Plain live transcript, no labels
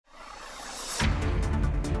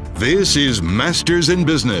This is Masters in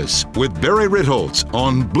Business with Barry Ritholtz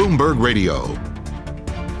on Bloomberg Radio.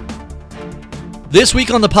 This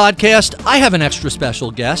week on the podcast, I have an extra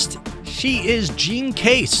special guest. She is Jean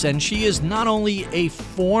Case, and she is not only a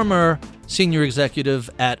former senior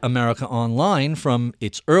executive at America Online from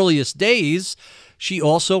its earliest days, she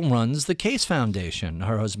also runs the Case Foundation.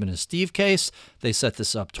 Her husband is Steve Case. They set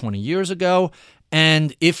this up 20 years ago.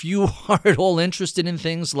 And if you are at all interested in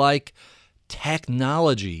things like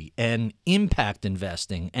technology and impact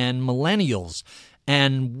investing and millennials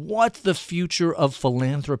and what the future of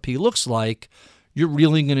philanthropy looks like, you're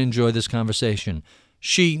really going to enjoy this conversation.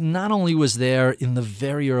 She not only was there in the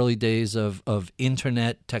very early days of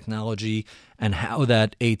internet technology and how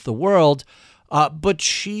that ate the world, but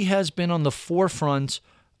she has been on the forefront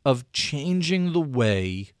of changing the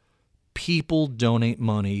way people donate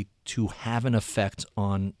money to have an effect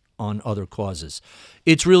on other causes.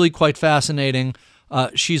 It's really quite fascinating.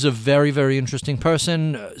 She's a very, very interesting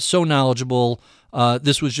person, so knowledgeable.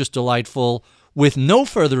 This was just delightful. With no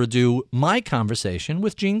further ado, my conversation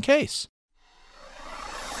with Jean Case.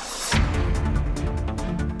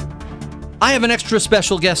 I have an extra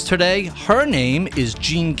special guest today. Her name is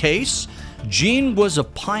Jean Case. Jean was a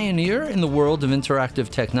pioneer in the world of interactive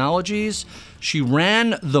technologies. She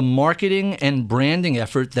ran the marketing and branding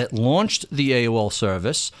effort that launched the AOL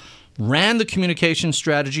service, ran the communication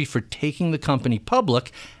strategy for taking the company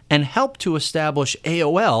public, and helped to establish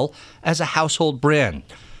AOL as a household brand.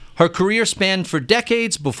 Her career spanned for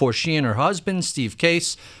decades before she and her husband, Steve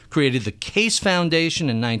Case, created the Case Foundation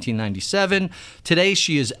in 1997. Today,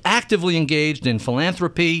 she is actively engaged in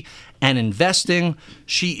philanthropy and investing.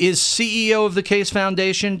 She is CEO of the Case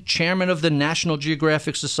Foundation, chairman of the National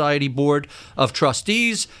Geographic Society Board of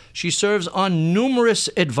Trustees. She serves on numerous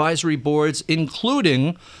advisory boards,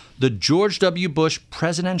 including the George W. Bush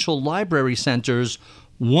Presidential Library Center's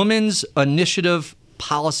Women's Initiative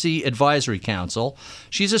Policy Advisory Council.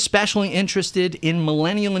 She's especially interested in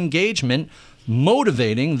millennial engagement,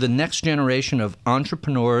 motivating the next generation of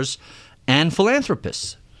entrepreneurs and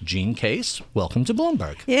philanthropists. Jean Case, welcome to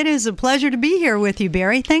Bloomberg. It is a pleasure to be here with you,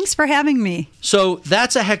 Barry. Thanks for having me. So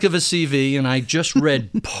that's a heck of a CV, and I just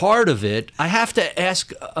read part of it. I have to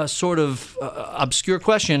ask a sort of obscure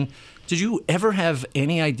question. Did you ever have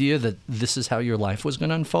any idea that this is how your life was going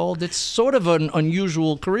to unfold? It's sort of an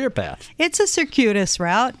unusual career path. It's a circuitous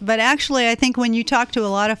route, but actually I think when you talk to a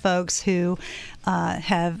lot of folks who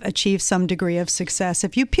have achieved some degree of success,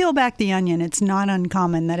 if you peel back the onion, it's not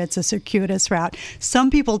uncommon that it's a circuitous route. Some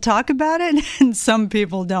people talk about it and some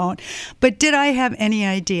people don't. But did I have any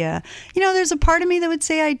idea? You know, there's a part of me that would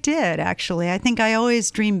say I did, actually. I think I always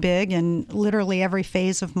dreamed big in literally every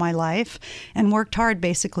phase of my life and worked hard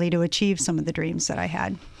basically to achieve some of the dreams that I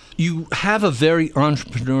had. You have a very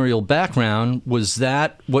entrepreneurial background. Was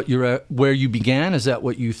that what where you began? Is that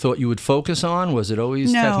what you thought you would focus on? Was it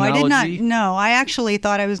always technology? No, I did not. No, I actually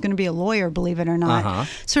thought I was going to be a lawyer, believe it or not.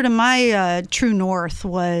 Sort of my true north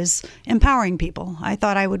was empowering people. I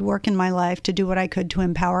thought I would work in my life to do what I could to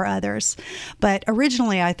empower others. But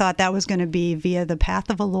originally I thought that was going to be via the path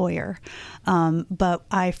of a lawyer. But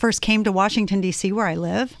I first came to Washington, D.C., where I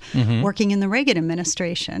live, working in the Reagan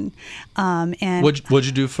administration. And what'd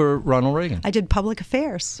you do for Ronald Reagan? I did public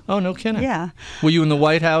affairs. Oh, no kidding. Yeah. Were you in the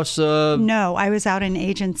White House? No, I was out in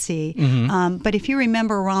agency. But if you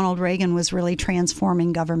remember, Ronald Reagan was really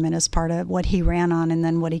transforming government as part of what he ran on and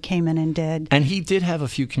then what he came in and did. And he did have a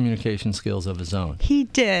few communication skills of his own. He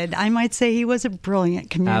did. I might say he was a brilliant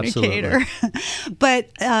communicator. But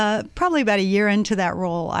probably about a year into that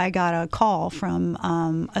role, I got a call from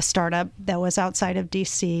a startup that was outside of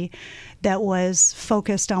D.C. that was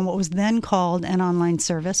focused on what was then called an online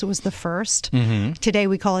service. It was the first. Today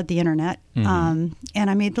we call it the internet. And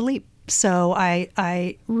I made the leap. So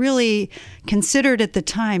I really considered at the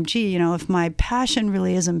time, if my passion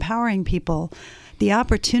really is empowering people, the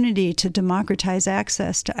opportunity to democratize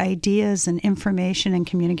access to ideas and information and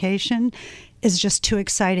communication is just too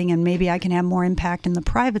exciting, and maybe I can have more impact in the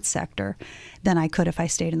private sector than I could if I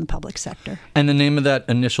stayed in the public sector. And the name of that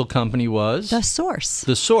initial company was? The Source.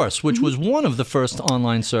 The Source, which was one of the first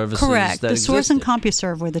online services. Correct. That The existed. Source and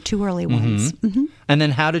CompuServe were the two early ones. And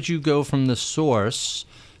then how did you go from The Source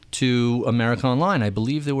to America Online? I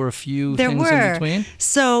believe there were a few things in between.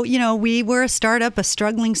 So, we were a startup, a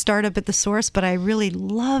struggling startup at The Source, but I really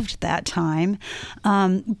loved that time.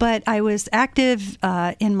 But I was active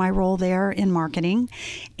in my role there in marketing,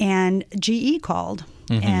 and GE called.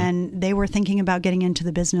 And they were thinking about getting into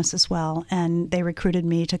the business as well. And they recruited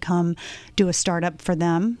me to come do a startup for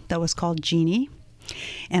them that was called Genie.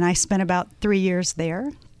 And I spent about 3 years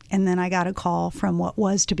there. And then I got a call from what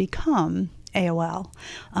was to become AOL,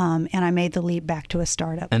 and I made the leap back to a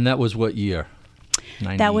startup. And that was what year?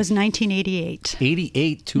 That was 1988.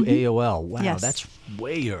 88 to AOL. Wow, Yes. that's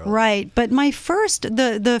way early. Right, but my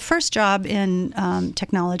the first job in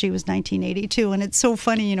technology was 1982, and it's so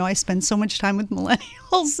funny, I spend so much time with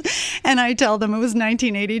millennials, and I tell them it was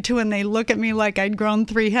 1982, and they look at me like I'd grown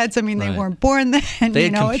 3 heads. I mean, they Right. weren't born then. They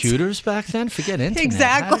had computers back then? Forget internet.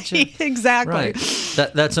 Exactly, exactly.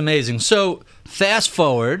 Right. That's amazing. So fast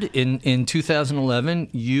forward, in 2011,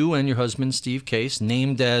 you and your husband, Steve Case,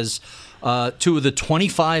 named as 2 of the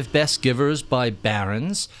 25 best givers by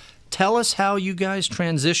Barron's. Tell us how you guys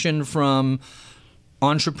transitioned from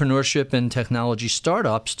entrepreneurship and technology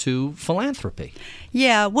startups to philanthropy.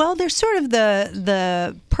 Yeah, well, there's sort of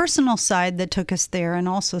the personal side that took us there, and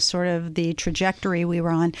also sort of the trajectory we were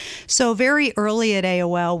on. So very early at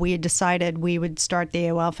AOL, we had decided we would start the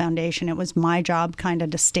AOL Foundation. It was my job kind of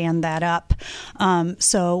to stand that up.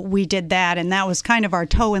 So we did that, and that was kind of our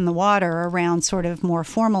toe in the water around sort of more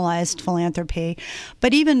formalized philanthropy.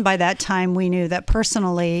 But even by that time, we knew that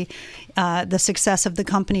personally, the success of the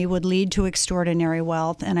company would lead to extraordinary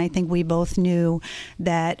wealth. And I think we both knew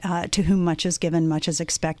that to whom much is given, much is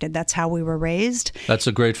expected. That's how we were raised. That's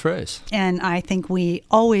a great phrase. And I think we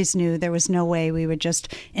always knew there was no way we would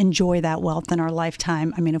just enjoy that wealth in our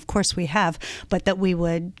lifetime. I mean, of course we have, but that we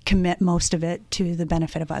would commit most of it to the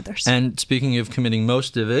benefit of others. And speaking of committing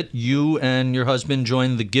most of it, you and your husband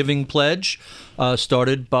joined the Giving Pledge,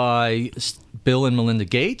 started by Bill and Melinda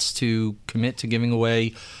Gates, to commit to giving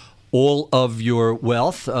away all of your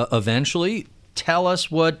wealth eventually. Tell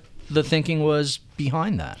us what the thinking was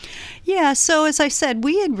behind that. Yeah, so as I said,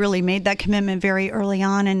 we had really made that commitment very early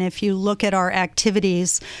on. And if you look at our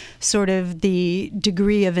activities, sort of the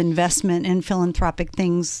degree of investment in philanthropic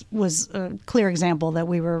things was a clear example that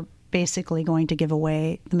we were basically going to give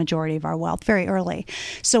away the majority of our wealth very early.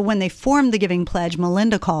 So when they formed the Giving Pledge,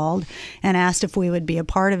 Melinda called and asked if we would be a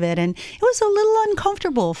part of it. And it was a little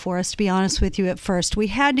uncomfortable for us, to be honest with you, at first. We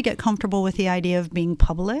had to get comfortable with the idea of being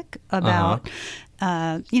public about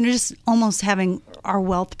just almost having our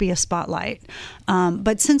wealth be a spotlight.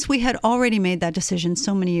 But since we had already made that decision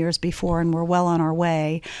so many years before and were well on our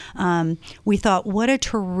way, we thought, what a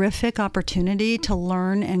terrific opportunity to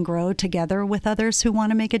learn and grow together with others who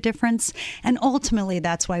want to make a difference. And ultimately,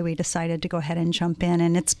 that's why we decided to go ahead and jump in.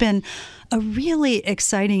 And it's been a really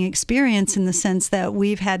exciting experience in the sense that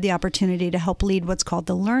we've had the opportunity to help lead what's called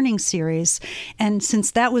the Learning Series. And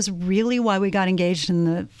since that was really why we got engaged in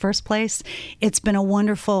the first place, it's been a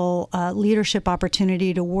wonderful leadership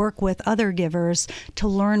opportunity to work with other givers to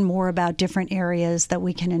learn more about different areas that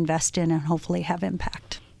we can invest in and hopefully have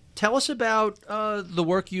impact. Tell us about the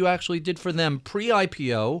work you actually did for them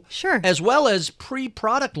pre-IPO, Sure. as well as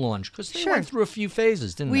pre-product launch, because they Sure. went through a few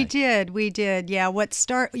phases, didn't We they? did. Yeah, what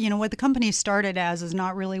the company started as is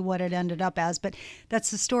not really what it ended up as, but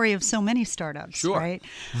that's the story of so many startups, Sure. right?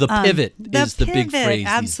 The pivot is the big pivot, phrase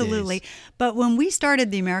absolutely. these days. But when we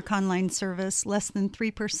started the America Online service, less than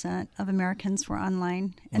 3% of Americans were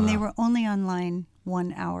online, and they were only online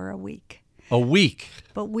 1 hour a week. A week.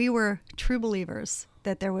 But we were true believers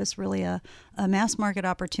that there was really a mass market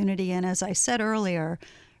opportunity, and as I said earlier,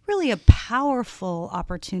 really a powerful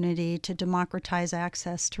opportunity to democratize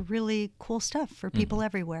access to really cool stuff for people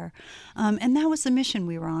everywhere. And that was the mission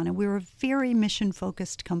we were on, and we were a very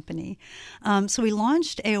mission-focused company. So we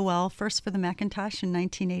launched AOL first for the Macintosh in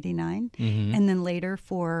 1989, and then later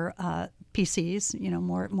for PCs,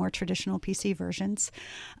 more traditional PC versions.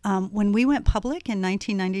 When we went public in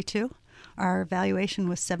 1992, our valuation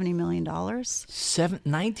was $70 million.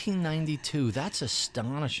 1992. That's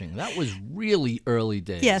astonishing. That was really early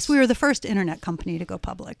days. Yes, we were the first internet company to go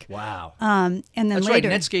public. Wow. And then That's later,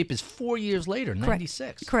 right. Netscape is 4 years later,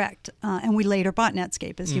 96. Correct. And we later bought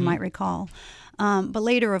Netscape, as you might recall. But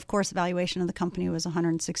later, of course, the valuation of the company was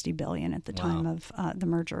 $160 billion at the time of the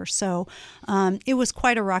merger. So it was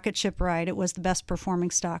quite a rocket ship ride. It was the best performing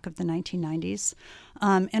stock of the 1990s.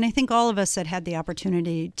 And I think all of us that had the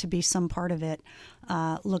opportunity to be some part of it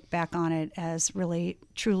look back on it as really,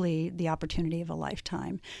 truly the opportunity of a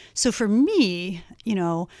lifetime. So for me,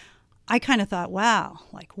 I kind of thought, wow,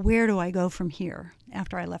 like, where do I go from here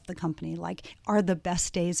after I left the company? Like, are the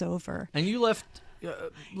best days over? And you left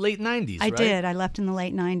late 90s, I right? did. I left in the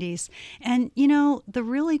late 90s. And, the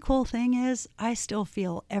really cool thing is I still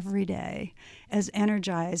feel every day as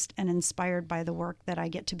energized and inspired by the work that I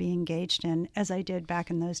get to be engaged in as I did back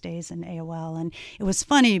in those days in AOL. And it was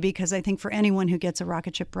funny because I think for anyone who gets a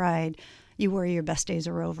rocket ship ride, you worry your best days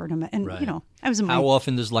are over. And, Right. you know, I was in my... How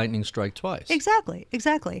often does lightning strike twice? Exactly.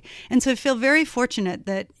 And so I feel very fortunate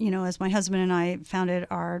that, you know, as my husband and I founded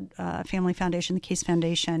our family foundation, the Case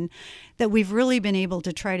Foundation, that we've really been able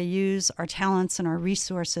to try to use our talents and our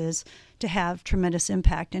resources to have tremendous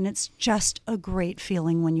impact. And it's just a great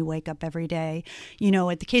feeling when you wake up every day. You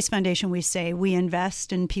know, at the Case Foundation, we say we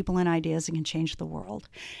invest in people and ideas that can change the world.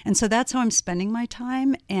 And so that's how I'm spending my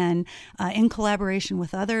time, and in collaboration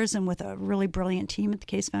with others and with a really brilliant team at the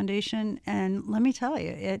Case Foundation. And let me tell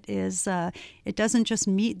you, it is it doesn't just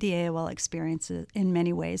meet the AOL experience in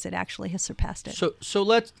many ways. It actually has surpassed it. So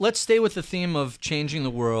let's stay with the theme of changing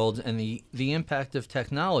the world and the impact of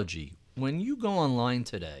technology. When you go online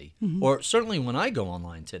today, or certainly when I go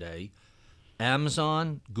online today,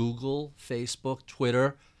 Amazon, Google, Facebook,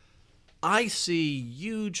 Twitter, I see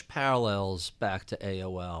huge parallels back to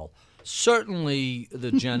AOL. Certainly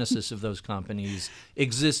the genesis of those companies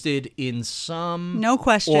existed in some No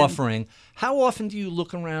question. offering. How often do you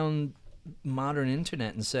look around modern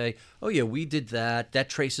internet and say, oh yeah, we did that, that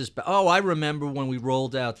traces back, oh, I remember when we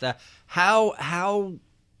rolled out that. How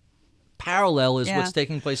parallel is what's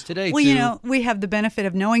taking place today? Well, you know, we have the benefit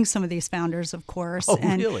of knowing some of these founders, of course. Oh,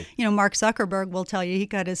 and, really? You know, Mark Zuckerberg will tell you he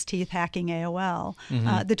got his teeth hacking AOL.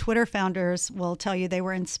 The Twitter founders will tell you they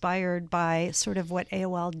were inspired by sort of what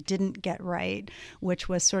AOL didn't get right, which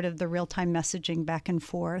was sort of the real-time messaging back and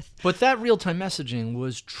forth. But that real-time messaging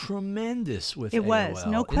was tremendous with AOL. It was,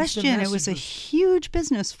 no question. It was a huge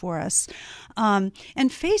business for us. And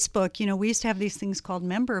Facebook, you know, we used to have these things called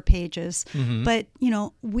member pages, but, you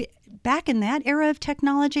know, back in that era of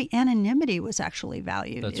technology, anonymity was actually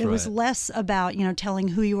valued. That's it was right. less about, you know, telling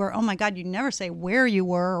who you were. Oh my God, you never say where you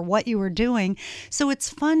were or what you were doing. So it's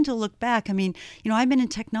fun to look back. I mean, you know, I've been in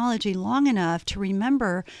technology long enough to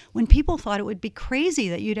remember when people thought it would be crazy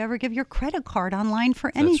that you'd ever give your credit card online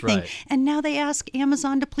for anything. right. And now they ask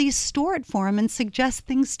Amazon to please store it for them and suggest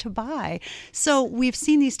things to buy. So we've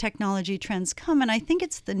seen these technology trends come, and I think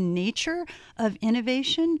it's the nature of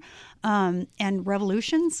innovation and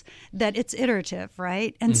revolutions that it's iterative,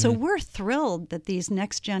 right? And so we're thrilled that these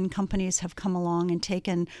next-gen companies have come along and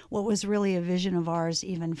taken what was really a vision of ours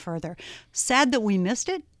even further. Sad that we missed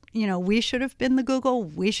it. You know, we should have been the Google,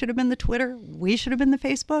 we should have been the Twitter, we should have been the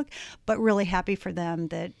Facebook, but really happy for them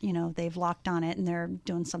that, you know, they've locked on it and they're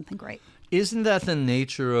doing something great. Isn't that the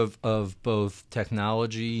nature of both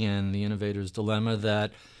technology and the innovator's dilemma,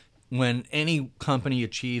 that when any company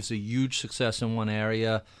achieves a huge success in one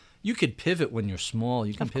area, you could pivot when you're small,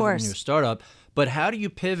 you can Of pivot when course. you're a startup, but how do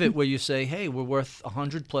you pivot where you say, hey, we're worth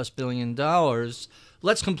 $100+ billion,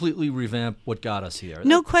 let's completely revamp what got us here?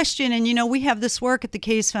 No question. And, you know, we have this work at the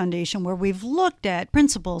Case Foundation where we've looked at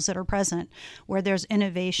principles that are present, where there's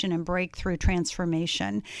innovation and breakthrough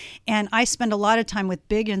transformation. And I spend a lot of time with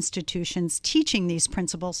big institutions teaching these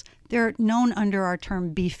principles. They're known under our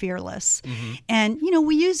term Be Fearless. And, you know,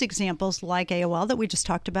 we use examples like AOL that we just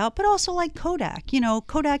talked about, but also like Kodak. You know,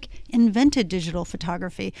 Kodak invented digital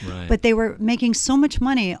photography, Right. but they were making so much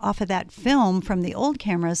money off of that film from the old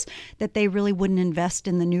cameras that they really wouldn't invest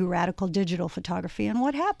in the new radical digital photography. And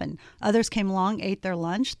what happened? Others came along, ate their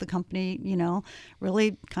lunch. The company, you know,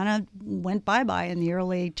 really kind of went bye-bye in the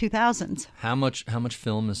early 2000s. How much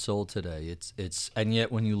film is sold today? It's and yet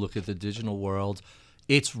when you look at the digital world,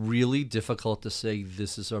 it's really difficult to say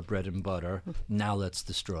this is our bread and butter. Now let's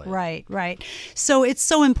destroy it. Right. So it's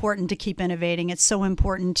so important to keep innovating. It's so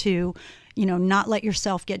important to, you know, not let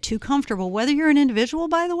yourself get too comfortable, whether you're an individual,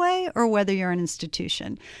 by the way, or whether you're an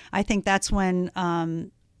institution. I think that's when,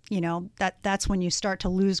 you know, that's when you start to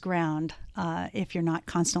lose ground if you're not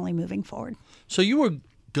constantly moving forward. So you were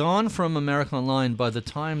gone from America Online by the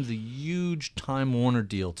time the huge Time Warner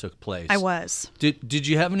deal took place. I was. Did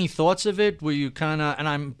you have any thoughts of it? Were you kind of,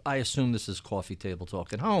 and I assume this is coffee table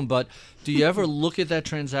talk at home, but do you ever look at that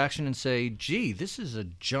transaction and say, gee, this is a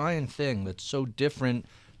giant thing that's so different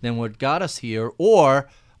than what got us here? Or,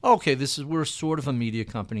 okay, we're sort of a media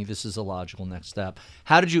company, this is a logical next step.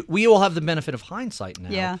 We all have the benefit of hindsight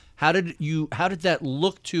now. Yeah. How did that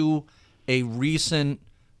look to a recent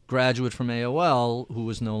graduate from AOL who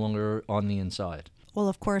was no longer on the inside? Well,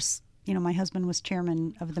 of course, you know, my husband was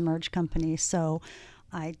chairman of the merged company, so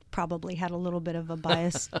I probably had a little bit of a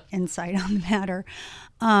biased insight on the matter.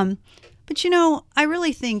 But, you know, I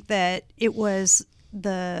really think that it was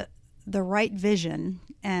the right vision.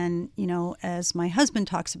 And, you know, as my husband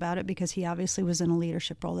talks about it, because he obviously was in a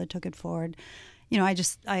leadership role that took it forward, you know,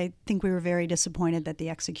 I think we were very disappointed that the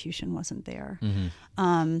execution wasn't there.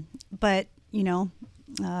 But, you know,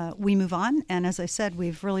 we move on. And as I said,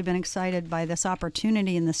 we've really been excited by this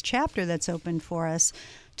opportunity in this chapter that's opened for us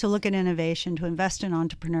to look at innovation, to invest in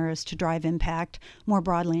entrepreneurs, to drive impact more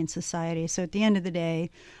broadly in society. So at the end of the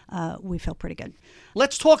day, we feel pretty good.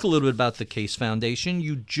 Let's talk a little bit about the Case Foundation.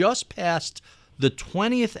 You just passed the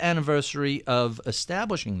 20th anniversary of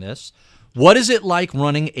establishing this. What is it like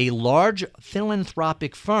running a large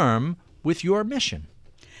philanthropic firm with your mission?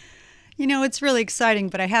 You know, it's really exciting,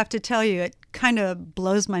 but I have to tell you, it kind of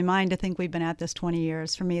blows my mind to think we've been at this 20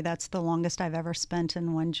 years. For me, that's the longest I've ever spent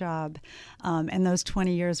in one job. And those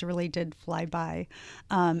 20 years really did fly by.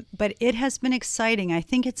 But it has been exciting. I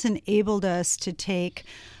think it's enabled us to take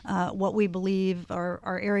what we believe are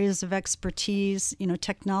our areas of expertise. You know,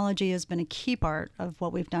 technology has been a key part of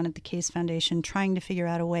what we've done at the Case Foundation, trying to figure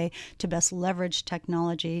out a way to best leverage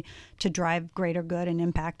technology to drive greater good and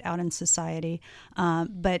impact out in society.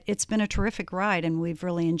 But it's been a terrific ride, and we've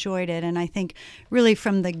really enjoyed it. And I think really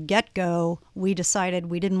from the get-go, we decided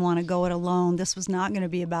we didn't want to go it alone. This was not going to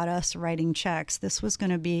be about us writing checks. This was going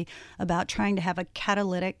to be about trying to have a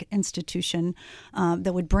catalytic institution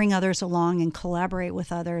that would bring others along and collaborate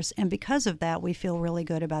with others. And because of that, we feel really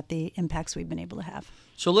good about the impacts we've been able to have.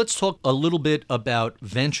 So let's talk a little bit about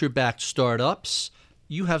venture-backed startups.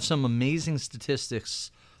 You have some amazing statistics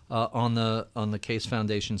on the Case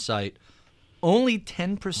Foundation site. Only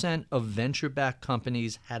 10% of venture-backed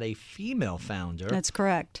companies had a female founder. That's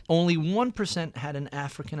correct. Only 1% had an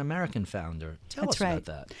African-American founder. Tell us about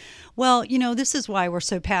that. Well, you know, this is why we're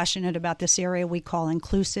so passionate about this area we call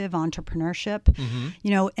inclusive entrepreneurship. Mm-hmm.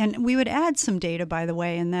 You know, and we would add some data, by the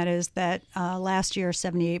way, and that is that last year,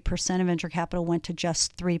 78% of venture capital went to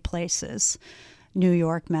just 3 places: New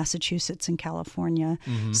York, Massachusetts, and California.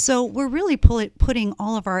 Mm-hmm. So we're really putting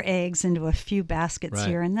all of our eggs into a few baskets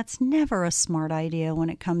here, and that's never a smart idea when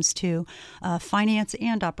it comes to finance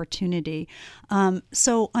and opportunity.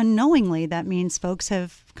 So unknowingly, that means folks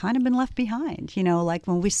have kind of been left behind. You know, like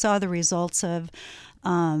when we saw the results of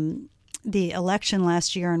the election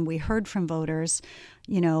last year and we heard from voters,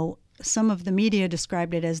 you know, some of the media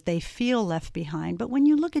described it as they feel left behind. But when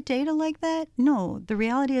you look at data like that, no, the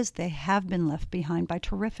reality is they have been left behind by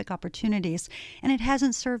terrific opportunities, and it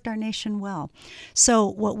hasn't served our nation well. So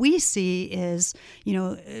what we see is, you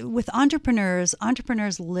know, with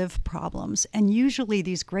entrepreneurs live problems, and usually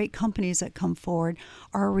these great companies that come forward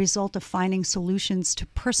are a result of finding solutions to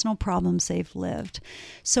personal problems they've lived.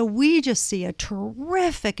 So we just see a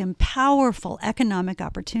terrific and powerful economic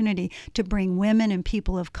opportunity to bring women and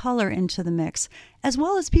people of color into the mix, as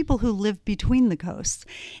well as people who live between the coasts.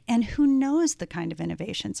 And who knows the kind of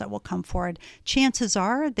innovations that will come forward. Chances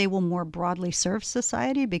are they will more broadly serve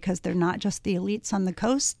society because they're not just the elites on the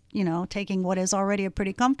coast, you know, taking what is already a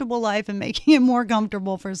pretty comfortable life and making it more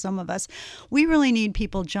comfortable for some of us. We really need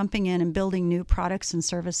people jumping in and building new products and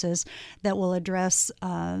services that will address,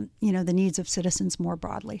 you know, the needs of citizens more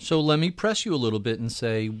broadly. So let me press you a little bit and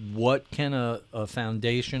say, what can a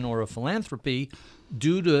foundation or a philanthropy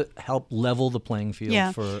do to help level the playing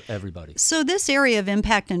field for everybody? So this area of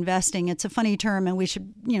impact investing, it's a funny term, and we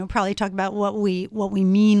should, you know, probably talk about what we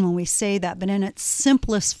mean when we say that. But in its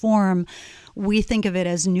simplest form, we think of it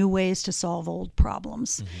as new ways to solve old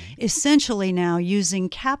problems. Mm-hmm. Essentially now using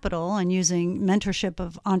capital and using mentorship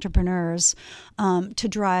of entrepreneurs to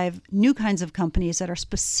drive new kinds of companies that are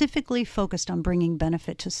specifically focused on bringing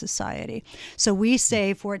benefit to society. So we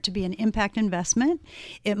say for it to be an impact investment,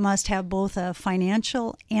 it must have both a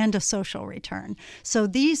financial and a social return. So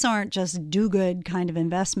these aren't just do-good kind of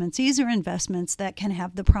investments. These are investments that can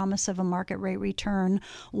have the promise of a market rate return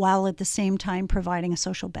while at the same time providing a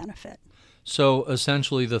social benefit. So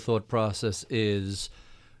essentially the thought process is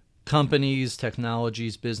companies,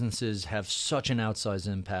 technologies, businesses have such an outsized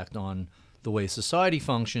impact on the way society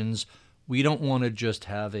functions. We don't want to just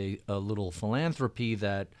have a little philanthropy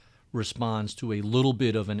that responds to a little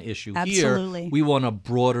bit of an issue. Absolutely. Here. We want a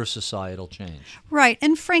broader societal change. Right.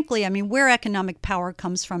 And frankly, I mean, where economic power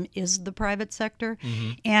comes from is the private sector.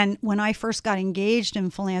 Mm-hmm. And when I first got engaged in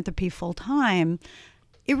philanthropy full time,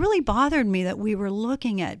 it really bothered me that we were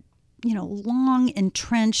looking at, you know, long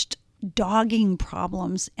entrenched dogging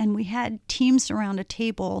problems, and we had teams around a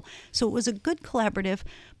table. So it was a good collaborative,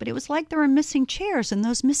 but it was like there were missing chairs, and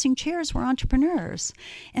those missing chairs were entrepreneurs.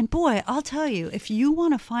 And boy, I'll tell you, if you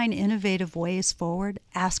want to find innovative ways forward,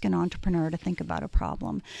 ask an entrepreneur to think about a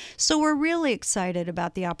problem. So we're really excited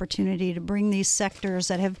about the opportunity to bring these sectors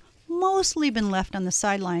that have mostly been left on the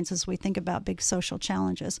sidelines as we think about big social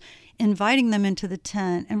challenges, inviting them into the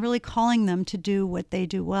tent and really calling them to do what they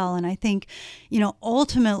do well. And I think, you know,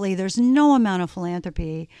 ultimately there's no amount of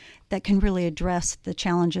philanthropy that can really address the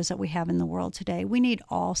challenges that we have in the world today. We need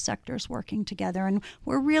all sectors working together, and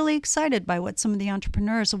we're really excited by what some of the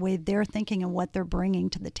entrepreneurs, the way they're thinking and what they're bringing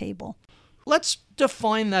to the table. Let's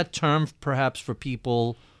define that term perhaps for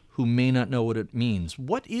people who may not know what it means.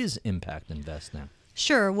 What is impact investing?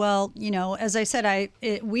 Sure. Well, as I said,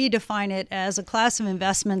 we define it as a class of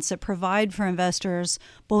investments that provide for investors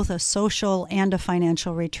both a social and a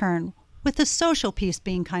financial return, with the social piece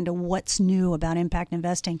being kind of what's new about impact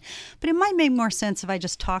investing. But it might make more sense if I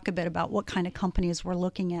just talk a bit about what kind of companies we're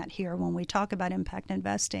looking at here when we talk about impact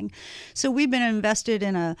investing. So we've been invested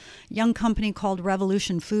in a young company called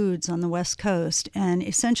Revolution Foods on the West Coast. And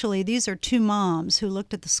essentially, these are two moms who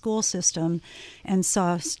looked at the school system and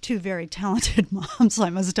saw two very talented moms,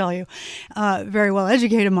 I must tell you, very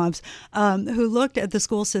well-educated moms, who looked at the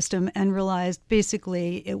school system and realized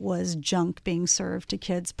basically it was junk being served to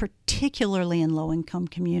kids, particularly in low-income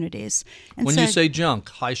communities. And when you say junk,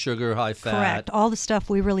 high sugar, high fat. Correct. All the stuff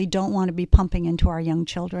we really don't want to be pumping into our young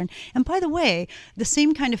children. And by the way, the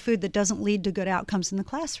same kind of food that doesn't lead to good outcomes in the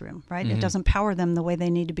classroom, right? Mm-hmm. It doesn't power them the way they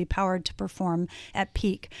need to be powered to perform at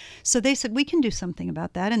peak. So they said, we can do something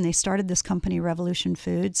about that. And they started this company, Revolution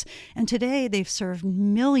Foods. And today they've served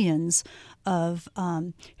millions of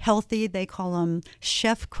healthy, they call them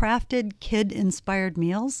chef-crafted, kid-inspired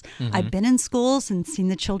meals. Mm-hmm. I've been in schools and seen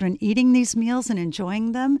the children eating these meals and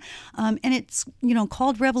enjoying them. And it's,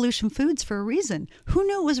 called Revolution Foods for a reason. Who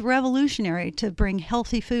knew it was revolutionary to bring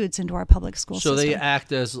healthy foods into our public school system? So they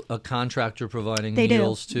act as a contractor providing they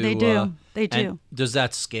meals do. to... They do. They do. And does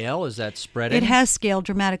that scale? Is that spreading? It has scaled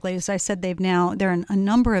dramatically. As I said, they're in a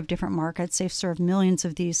number of different markets. They've served millions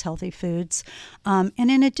of these healthy foods. And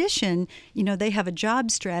in addition, they have a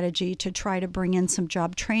job strategy to try to bring in some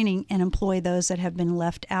job training and employ those that have been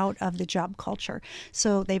left out of the job culture.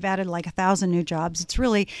 So they've added like 1,000 new jobs.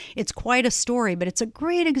 It's quite a story, but it's a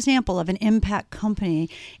great example of an impact company.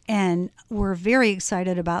 And we're very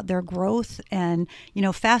excited about their growth. And,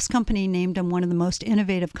 Fast Company named them one of the most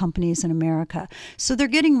innovative companies in America. So they're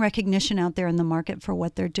getting recognition out there in the market for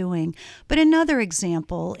what they're doing. But another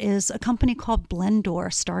example is a company called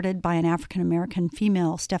Blendor, started by an African-American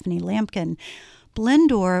female, Stephanie Lampkin.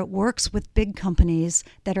 Blendor works with big companies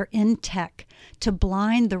that are in tech to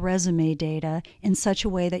blind the resume data in such a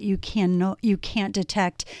way that you can't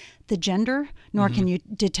detect the gender, nor can you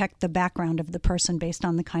detect the background of the person based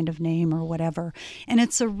on the kind of name or whatever. And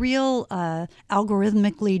it's a real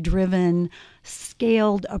algorithmically driven,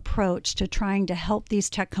 scaled approach to trying to help these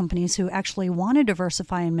tech companies who actually want to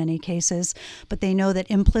diversify in many cases, but they know that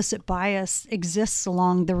implicit bias exists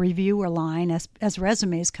along the reviewer line as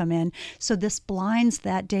resumes come in. So this blinds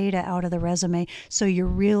that data out of the resume, so you're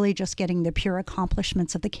really just getting the pure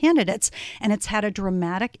accomplishments of the candidates. And it's had a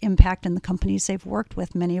dramatic impact in the companies they've worked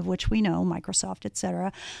with, many of which we know, Microsoft, et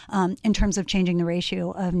cetera, in terms of changing the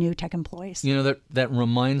ratio of new tech employees. That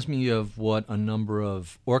reminds me of what a number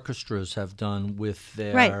of orchestras have done with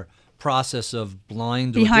their process of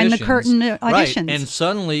blind behind auditions. The curtain auditions. Right. And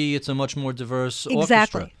suddenly it's a much more diverse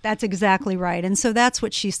Exactly. orchestra. That's exactly right. And so that's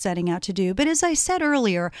what she's setting out to do. But as I said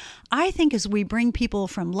earlier, I think as we bring people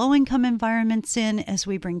from low-income environments in, as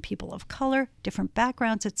we bring people of color, different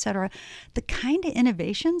backgrounds, et cetera, the kind of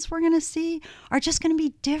innovations we're going to see are just going to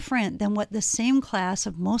be different than what the same class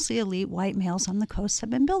of mostly elite white males on the coast have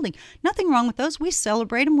been building. Nothing wrong with those. We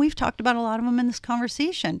celebrate them. We've talked about a lot of them in this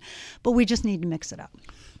conversation. But we just need to mix it up.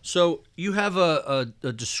 So you have a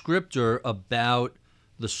descriptor about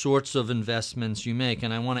the sorts of investments you make,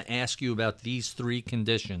 and I want to ask you about these three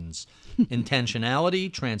conditions: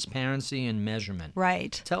 intentionality, transparency, and measurement.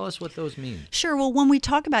 Right. Tell us what those mean. Sure. Well, when we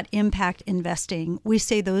talk about impact investing, we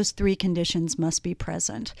say those three conditions must be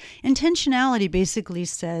present. Intentionality basically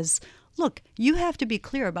says, look, you have to be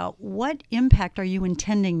clear about what impact are you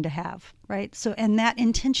intending to have, right? So, and that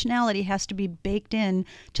intentionality has to be baked in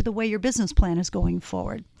to the way your business plan is going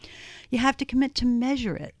forward. You have to commit to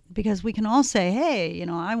measure it, because we can all say, hey,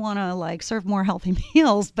 I want to serve more healthy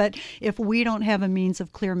meals, but if we don't have a means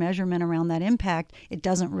of clear measurement around that impact, it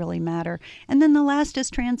doesn't really matter. And then the last is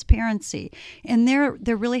transparency. And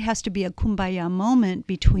there really has to be a kumbaya moment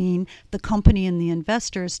between the company and the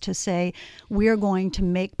investors to say, we're going to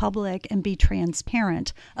make public and be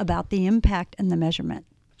transparent about the impact and the measurement.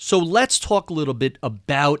 So let's talk a little bit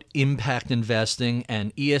about impact investing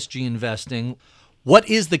and ESG investing. What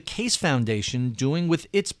is the Case Foundation doing with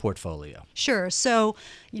its portfolio? Sure. So,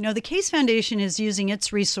 the Case Foundation is using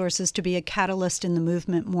its resources to be a catalyst in the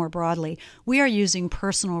movement more broadly. We are using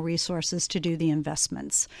personal resources to do the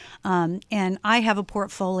investments. And I have a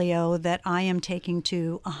portfolio that I am taking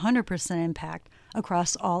to 100% impact.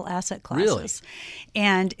 across all asset classes. Really?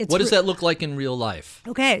 And it's what does that look like in real life?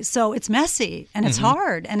 Okay, so it's messy and it's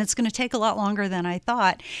hard and it's going to take a lot longer than I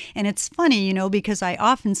thought. And it's funny, because I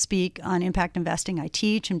often speak on impact investing. I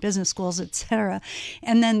teach in business schools, et cetera.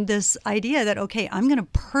 And then this idea that, okay, I'm going to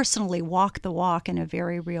personally walk the walk in a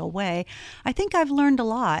very real way. I think I've learned a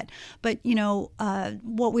lot. But,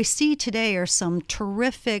 what we see today are some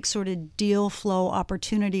terrific sort of deal flow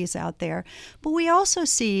opportunities out there. But we also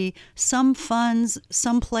see some funds,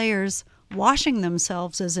 some players washing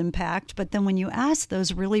themselves as impact, but then when you ask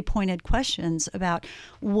those really pointed questions about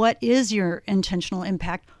what is your intentional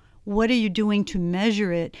impact, what are you doing to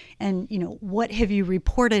measure it, and what have you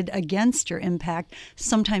reported against your impact,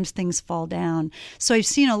 sometimes things fall down. So I've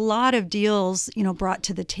seen a lot of deals brought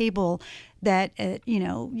to the table that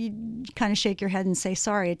you kind of shake your head and say,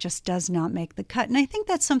 sorry, it just does not make the cut. And I think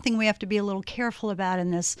that's something we have to be a little careful about in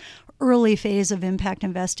this early phase of impact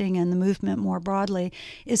investing and the movement more broadly,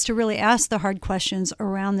 is to really ask the hard questions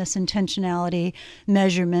around this intentionality,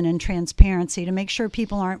 measurement, and transparency to make sure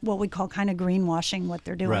people aren't what we call kind of greenwashing what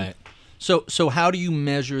they're doing. Right. So how do you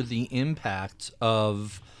measure the impact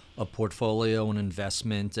of a portfolio, an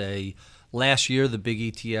investment? Last year, the big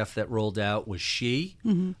ETF that rolled out was SHE,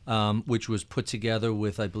 which was put together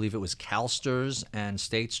with, I believe it was CalSTRS and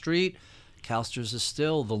State Street. CalSTRS is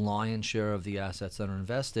still the lion's share of the assets that are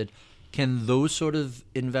invested. Can those sort of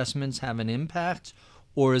investments have an impact,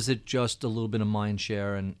 or is it just a little bit of mind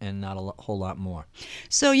share and not a whole lot more?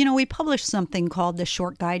 So, we published something called the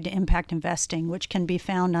Short Guide to Impact Investing, which can be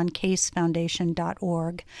found on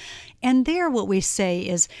casefoundation.org. And there what we say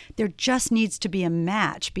is there just needs to be a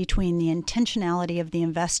match between the intentionality of the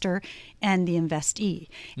investor and the investee.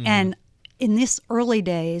 And in this early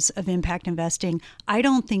days of impact investing, I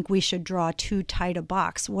don't think we should draw too tight a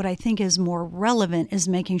box. What I think is more relevant is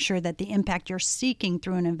making sure that the impact you're seeking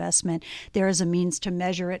through an investment, there is a means to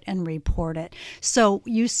measure it and report it. So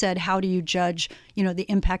you said, how do you judge, the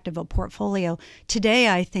impact of a portfolio? Today,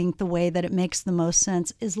 I think the way that it makes the most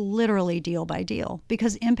sense is literally deal by deal,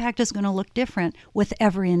 because impact is going to look different with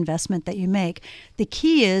every investment that you make. The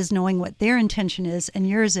key is knowing what their intention is and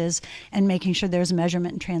yours is, and making sure there's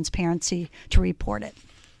measurement and transparency to report it.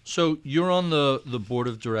 So you're on the board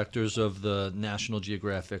of directors of the National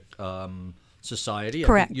Geographic Society.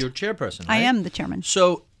 Correct. You're chairperson, right? I am the chairman.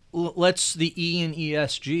 So the E in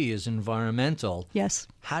ESG is environmental. Yes.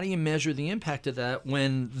 How do you measure the impact of that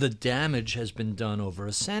when the damage has been done over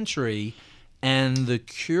a century and the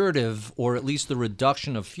curative, or at least the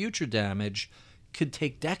reduction of future damage, could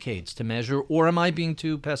take decades to measure? Or am I being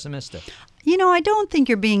too pessimistic? I don't think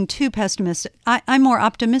you're being too pessimistic. I'm more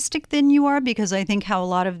optimistic than you are, because I think how a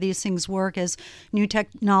lot of these things work is new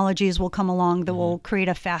technologies will come along that will create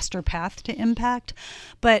a faster path to impact.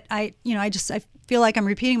 But I feel like I'm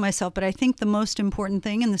repeating myself, but I think the most important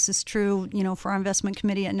thing, and this is true, for our investment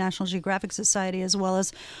committee at National Geographic Society as well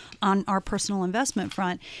as on our personal investment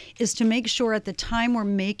front, is to make sure at the time we're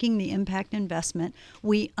making the impact investment,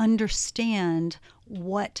 we understand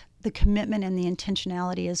what the commitment and the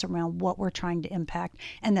intentionality is around what we're trying to impact,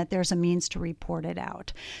 and that there's a means to report it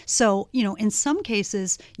out. So, in some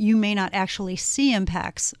cases, you may not actually see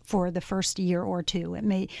impacts for the first year or two. It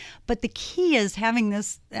may, but the key is having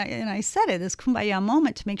this, and I said it, this kumbaya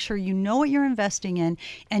moment to make sure you know what you're investing in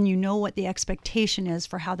and you know what the expectation is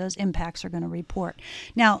for how those impacts are going to report.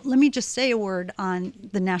 Now, let me just say a word on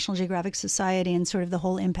the National Geographic Society and sort of the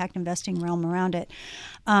whole impact investing realm around it.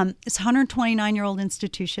 It's a 129-year-old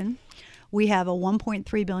institution. We have a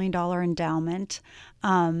 $1.3 billion endowment.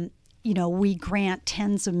 We grant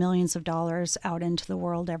tens of millions of dollars out into the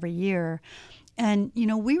world every year. And,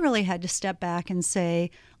 we really had to step back and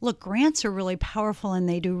say, look, grants are really powerful and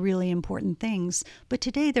they do really important things. But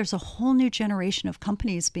today there's a whole new generation of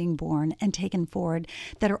companies being born and taken forward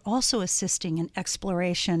that are also assisting in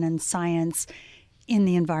exploration and science in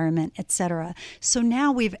the environment, et cetera. So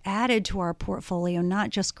now we've added to our portfolio not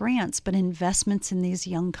just grants, but investments in these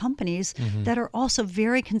young companies that are also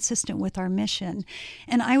very consistent with our mission.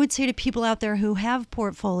 And I would say to people out there who have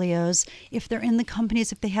portfolios, if they're in the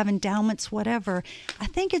companies, if they have endowments, whatever, I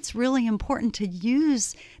think it's really important to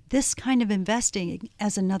use this kind of investing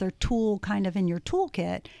as another tool kind of in your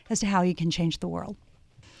toolkit as to how you can change the world.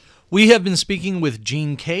 We have been speaking with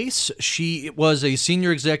Jean Case. She was a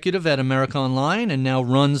senior executive at America Online and now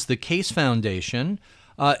runs the Case Foundation.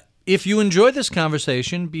 If you enjoy this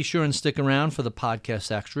conversation, be sure and stick around for the podcast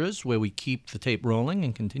extras, where we keep the tape rolling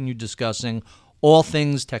and continue discussing all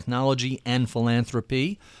things technology and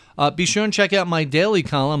philanthropy. Be sure and check out my daily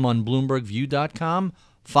column on BloombergView.com.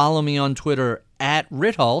 Follow me on Twitter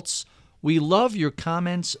 @Ritholtz. We love your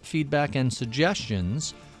comments, feedback, and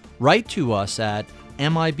suggestions. write to us at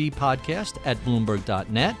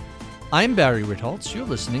mibpodcast@bloomberg.net. I'm Barry Ritholtz. You're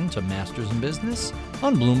listening to Masters in Business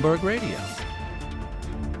on Bloomberg Radio.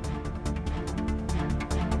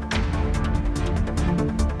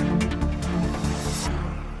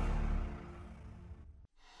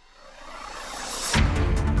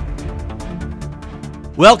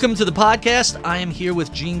 Welcome to the podcast. I am here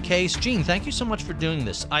with Gene Case. Gene, thank you so much for doing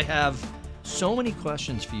this. I have so many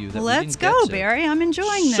questions for you that Let's go, Barry. I'm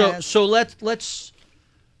enjoying this. So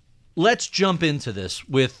let's jump into this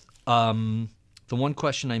with the one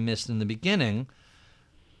question I missed in the beginning.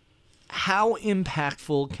 How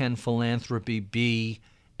impactful can philanthropy be?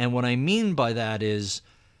 And what I mean by that is,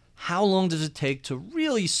 how long does it take to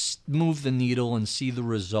really move the needle and see the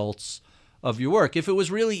results of your work? If it was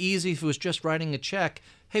really easy, if it was just writing a check,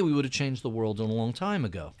 hey, we would have changed the world a long time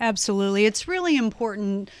ago. Absolutely. It's really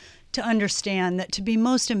important to understand that to be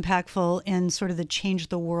most impactful in sort of the change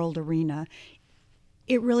the world arena,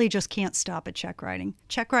 it really just can't stop at check writing.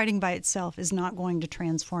 Check writing by itself is not going to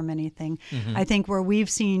transform anything. Mm-hmm. I think where we've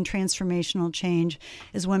seen transformational change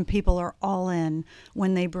is when people are all in,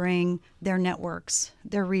 when they bring their networks,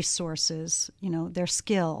 their resources, their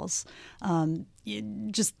skills.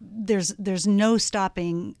 There's no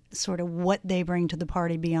stopping sort of what they bring to the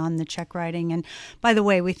party beyond the check writing. And by the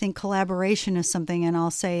way, we think collaboration is something, and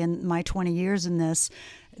I'll say in my 20 years in this,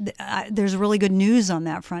 there's really good news on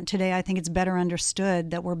that front. Today, I think it's better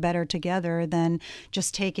understood that we're better together than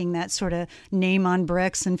just taking that sort of name on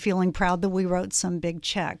bricks and feeling proud that we wrote some big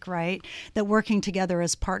check, right? That working together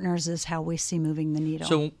as partners is how we see moving the needle.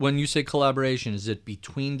 So when you say collaboration, is it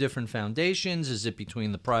between different foundations? Is it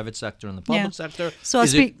between the private sector and the public sector? So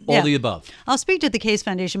is it all the above? I'll speak to the Case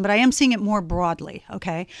Foundation, but I am seeing it more broadly,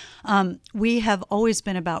 okay? We have always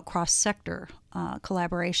been about cross-sector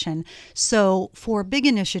collaboration. So for big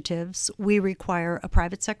initiatives, we require a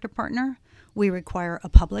private sector partner, we require a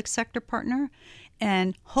public sector partner,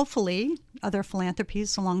 and hopefully other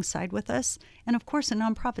philanthropies alongside with us, and of course a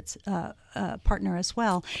nonprofit partner as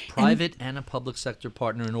well. Private and a public sector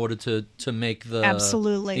partner in order to make the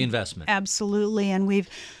investment. Absolutely. And we've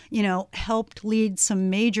helped lead some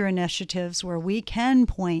major initiatives where we can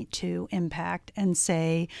point to impact and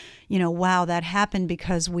say, wow, that happened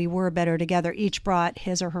because we were better together. Each brought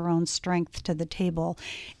his or her own strength to the table.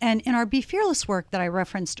 And in our Be Fearless work that I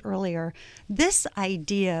referenced earlier, this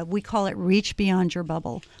idea, we call it reach beyond your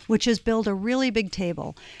bubble, which is build a really big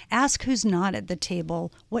table. Ask who's not at the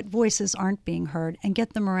table, what voices aren't being heard, and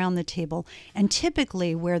get them around the table. And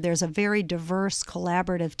typically where there's a very diverse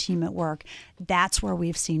collaborative team at work, that's where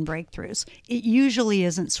we've seen breakthroughs. It usually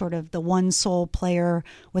isn't sort of the one sole player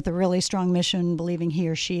with a really strong mission believing he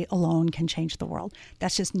or she alone can change the world.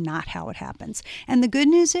 That's just not how it happens. And the good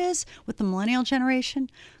news is, with the millennial generation,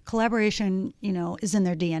 collaboration, is in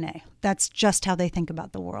their DNA. That's just how they think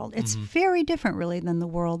about the world. It's very different, really, than the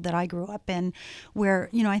world that I grew up in, where,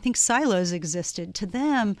 I think silos existed. To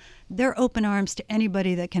them, they're open arms to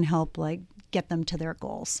anybody that can help, get them to their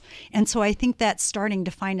goals. And so I think that's starting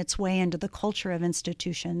to find its way into the culture of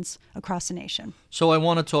institutions across the nation. So I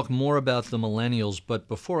want to talk more about the millennials, but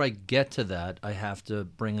before I get to that, I have to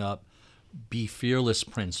bring up Be Fearless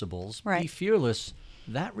principles. Right. Be Fearless,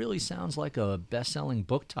 that really sounds like a best-selling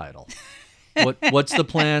book title. What's the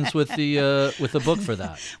plans with the book for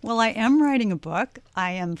that? Well, I am writing a book.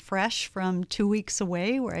 I am fresh from 2 weeks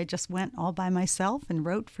away, where I just went all by myself and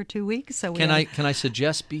wrote for 2 weeks. So can I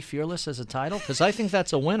suggest Be Fearless as a title? Because I think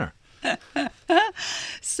that's a winner.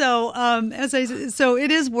 So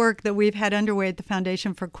it is work that we've had underway at the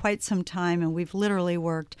foundation for quite some time, and we've literally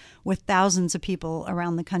worked with thousands of people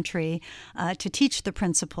around the country to teach the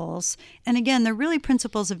principles. And again, they're really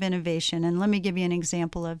principles of innovation. And let me give you an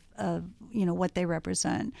example of what they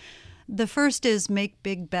represent. The first is make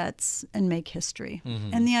big bets and make history.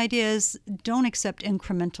 Mm-hmm. And the idea is don't accept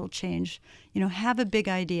incremental change. Have a big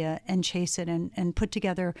idea and chase it and put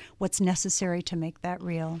together what's necessary to make that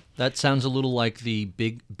real. That sounds a little like the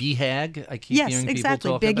big BHAG I keep hearing exactly. people talk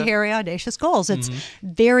about. Big, hairy, audacious goals. It's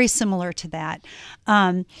very similar to that.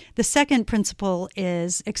 The second principle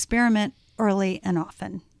is experiment early and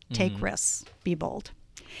often. Take risks. Be bold.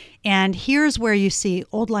 And here's where you see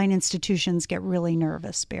old line institutions get really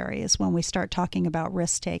nervous, Barry, is when we start talking about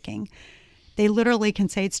risk-taking. They literally can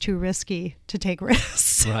say it's too risky to take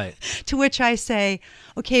risks. Right. To which I say,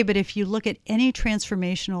 okay, but if you look at any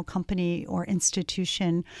transformational company or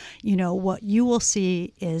institution, what you will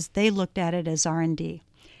see is they looked at it as R&D.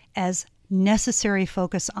 as necessary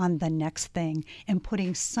focus on the next thing and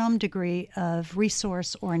putting some degree of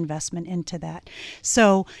resource or investment into that.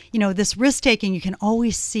 So, this risk taking, you can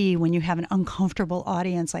always see when you have an uncomfortable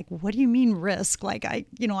audience, like, what do you mean risk? Like, I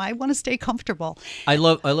want to stay comfortable. I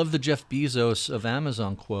love the Jeff Bezos of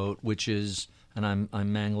Amazon quote, which is, and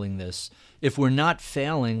I'm mangling this, if we're not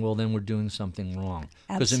failing, well, then we're doing something wrong.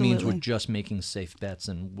 Because it means we're just making safe bets,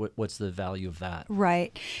 and what's the value of that?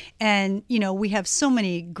 Right. And, we have so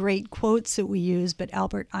many great quotes that we use, but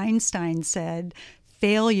Albert Einstein said,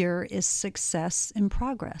 failure is success in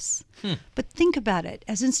progress. But think about it.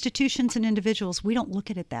 As institutions and individuals, we don't look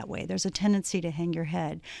at it that way. There's a tendency to hang your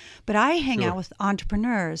head. But I hang out with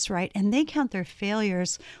entrepreneurs, right? And they count their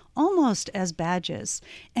failures almost as badges.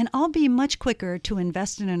 And I'll be much quicker to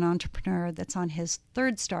invest in an entrepreneur that's on his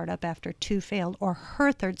third startup after 2 failed, or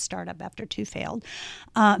her third startup after 2 failed,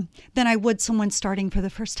 than I would someone starting for the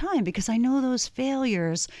first time, because I know those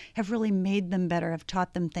failures have really made them better, have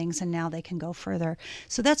taught them things, and now they can go further.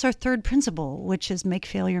 So that's our third principle, which is make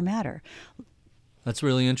failure matter. That's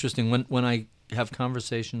really interesting. When I have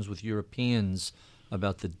conversations with Europeans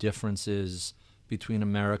about the differences between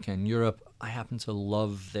America and Europe, I happen to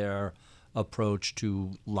love their approach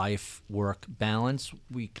to life-work balance.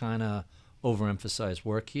 We kind of overemphasize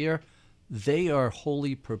work here. They are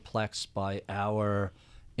wholly perplexed by our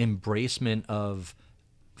embracement of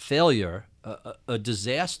failure. A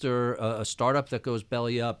disaster, a startup that goes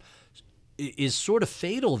belly up, is sort of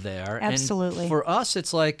fatal there. Absolutely. And for us,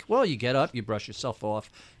 it's like, well, you get up, you brush yourself off,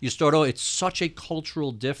 you start over. It's such a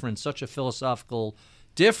cultural difference, such a philosophical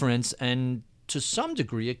difference, and to some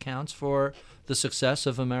degree accounts for the success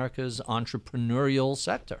of America's entrepreneurial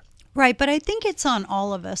sector. Right, but I think it's on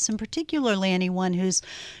all of us, and particularly anyone who's,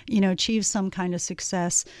 achieved some kind of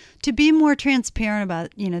success, to be more transparent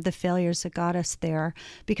about, the failures that got us there.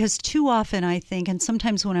 Because too often, I think, and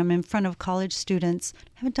sometimes when I'm in front of college students,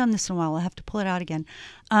 I haven't done this in a while, I'll have to pull it out again.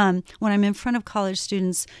 When I'm in front of college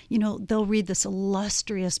students, they'll read this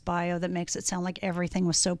illustrious bio that makes it sound like everything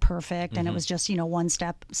was so perfect and it was just, one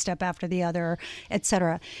step after the other, et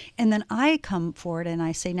cetera. And then I come forward and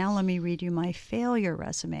I say, now let me read you my failure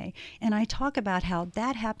resume. And I talk about how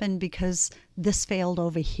that happened because this failed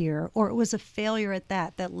over here, or it was a failure at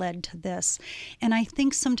that led to this. And I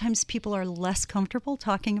think sometimes people are less comfortable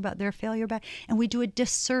talking about their failure back, and we do a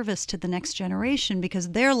disservice to the next generation because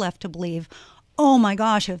they're left to believe, oh my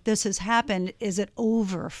gosh, if this has happened, is it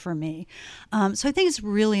over for me? So I think it's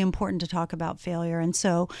really important to talk about failure. And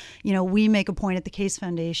so, we make a point at the Case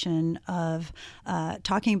Foundation of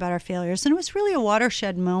talking about our failures. And it was really a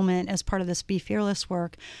watershed moment as part of this Be Fearless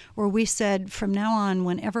work, where we said from now on,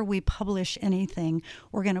 whenever we publish anything,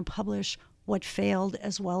 we're going to publish what failed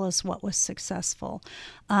as well as what was successful.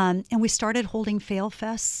 And we started holding fail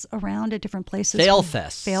fests around at different places. Fail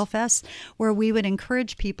fests, where we would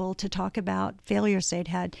encourage people to talk about failures they'd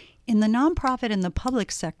had. In the nonprofit and the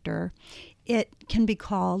public sector, it can be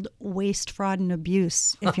called waste, fraud, and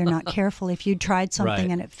abuse if you're not careful. If you tried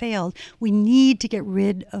something and it failed, we need to get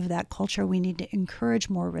rid of that culture. We need to encourage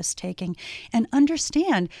more risk-taking and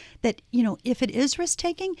understand that, if it is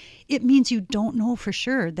risk-taking, it means you don't know for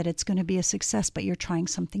sure that it's going to be a success, but you're trying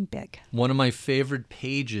something big. One of my favorite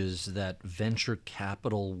pages that venture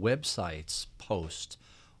capital websites post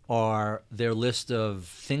are their list of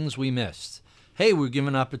things we missed. Hey, we're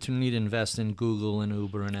given an opportunity to invest in Google and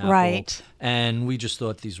Uber and Apple, and we just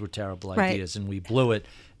thought these were terrible ideas, and we blew it.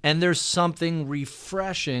 And there's something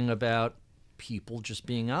refreshing about people just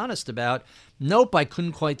being honest about, nope, I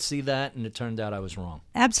couldn't quite see that, and it turned out I was wrong.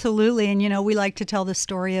 Absolutely. And, we like to tell the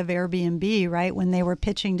story of Airbnb, right, when they were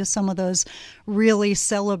pitching to some of those really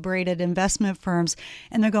celebrated investment firms,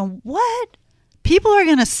 and they're going, what? People are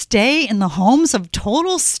going to stay in the homes of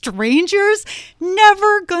total strangers?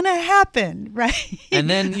 Never going to happen, right? And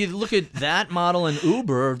then you look at that model and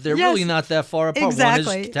Uber, they're really not that far apart.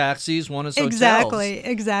 Exactly. One is taxis, one is hotels.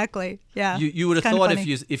 Exactly. Yeah. You would have thought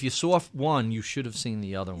if you saw one, you should have seen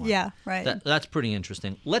the other one. Yeah, right. That's pretty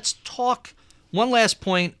interesting. Let's talk one last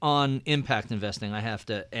point on impact investing I have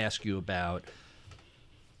to ask you about.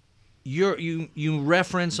 You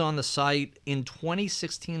reference on the site in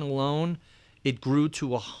 2016 alone, it grew to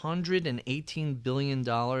 $118 billion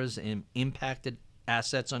in impacted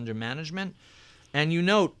assets under management. And you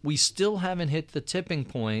note, we still haven't hit the tipping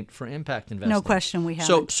point for impact investing. No question we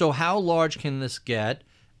haven't. So how large can this get?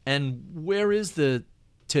 And where is the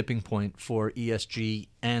tipping point for ESG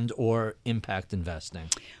and or impact investing?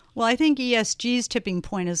 Well, I think ESG's tipping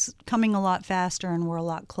point is coming a lot faster, and we're a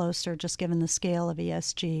lot closer just given the scale of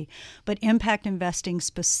ESG. But impact investing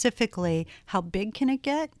specifically, how big can it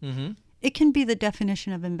get? Mm-hmm. It can be the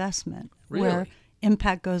definition of investment, where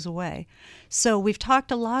impact goes away. So we've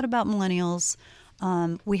talked a lot about millennials.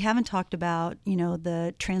 We haven't talked about,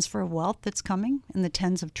 the transfer of wealth that's coming in the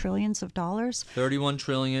tens of trillions of dollars. 31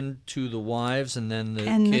 trillion to the wives and then the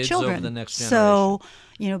and kids the children. over the next generation.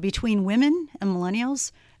 So, between women and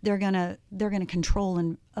millennials, they're gonna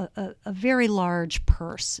control a very large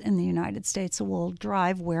purse in the United States that will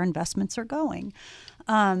drive where investments are going.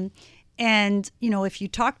 And, if you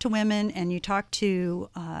talk to women and you talk to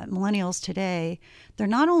millennials today, they're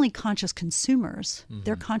not only conscious consumers,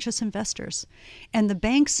 they're conscious investors. And the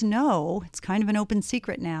banks know, it's kind of an open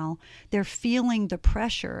secret now, they're feeling the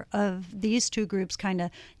pressure of these two groups kind of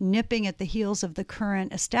nipping at the heels of the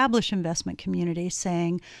current established investment community,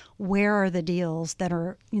 saying, where are the deals that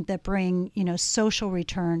bring, social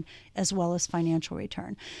return as well as financial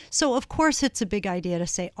return? So, of course, it's a big idea to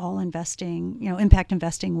say all investing, impact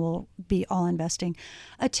investing will be all investing.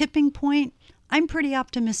 A tipping point, I'm pretty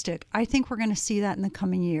optimistic. I think we're going to see that in the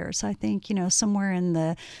coming years. I think, somewhere in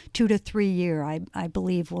the 2 to 3 year, I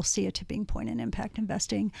believe we'll see a tipping point in impact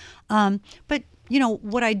investing. But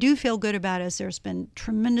what I do feel good about is there's been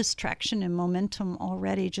tremendous traction and momentum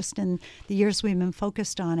already just in the years we've been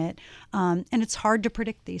focused on it. And it's hard to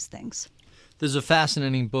predict these things. There's a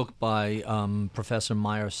fascinating book by Professor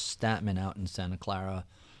Meyer Statman out in Santa Clara,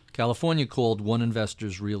 California, called What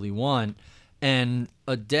Investors Really Want. And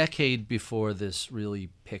a decade before this really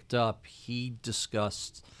picked up, he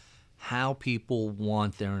discussed how people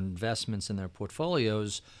want their investments and their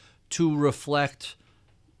portfolios to reflect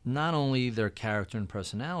not only their character and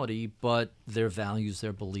personality, but their values,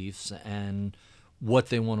 their beliefs, and what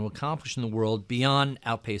they want to accomplish in the world beyond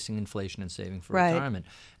outpacing inflation and saving for retirement.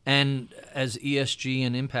 And as ESG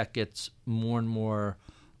and impact gets more and more,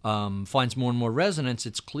 finds more and more resonance,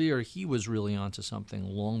 it's clear he was really onto something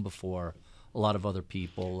long before a lot of other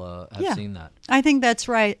people have seen that. I think that's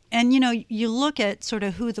right. And, you look at sort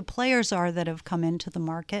of who the players are that have come into the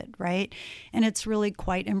market, right? And it's really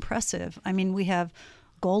quite impressive. I mean, we have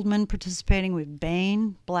Goldman participating, we have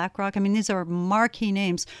Bain, BlackRock. I mean, these are marquee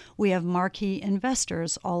names. We have marquee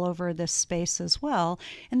investors all over this space as well.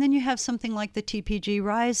 And then you have something like the TPG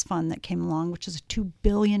Rise Fund that came along, which is a $2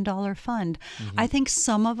 billion fund. I think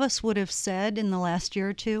some of us would have said in the last year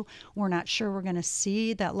or two, we're not sure we're going to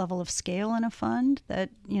see that level of scale in a fund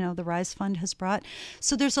that, the Rise Fund has brought.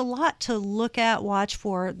 So there's a lot to look at, watch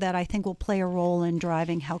for, that I think will play a role in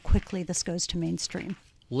driving how quickly this goes to mainstream.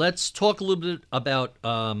 Let's talk a little bit about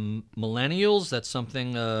millennials. That's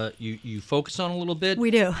something you focus on a little bit. We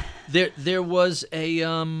do. There was a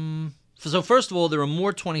so first of all, there are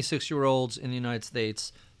more 26-year-olds in the United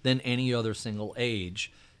States than any other single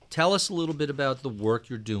age. Tell us a little bit about the work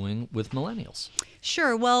you're doing with millennials.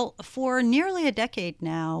 Sure. Well, for nearly a decade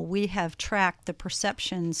now, we have tracked the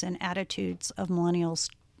perceptions and attitudes of millennials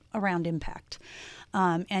around impact.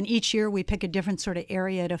 And each year we pick a different sort of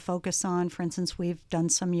area to focus on. For instance, we've done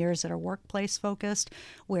some years that are workplace focused,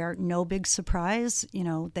 where no big surprise,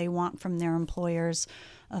 they want from their employers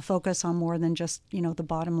a focus on more than just, the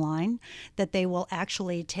bottom line, that they will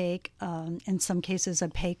actually take, in some cases, a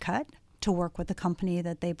pay cut to work with a company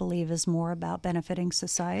that they believe is more about benefiting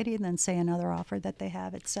society than, say, another offer that they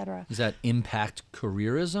have, et cetera. Is that impact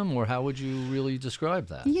careerism, or how would you really describe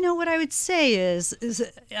that? What I would say is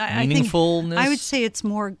meaningfulness? I would say it's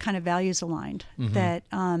more kind of values aligned. That,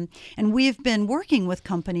 and we've been working with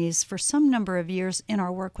companies for some number of years in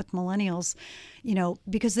our work with millennials,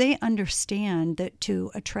 because they understand that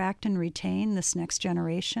to attract and retain this next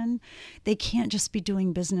generation, they can't just be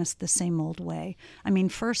doing business the same old way. I mean,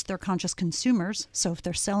 first, they're conscious consumers. So if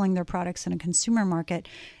they're selling their products in a consumer market,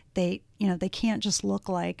 they can't just look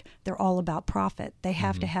like they're all about profit. They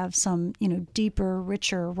have to have some, deeper,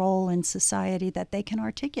 richer role in society that they can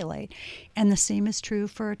articulate. And the same is true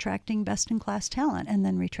for attracting best-in-class talent and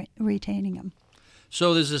then retaining them.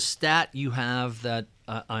 So there's a stat you have that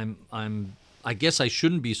I guess I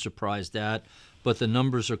shouldn't be surprised at, but the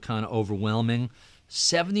numbers are kind of overwhelming.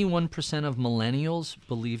 71% of millennials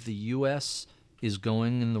believe the U.S. is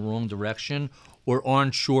going in the wrong direction or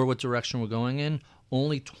aren't sure what direction we're going in.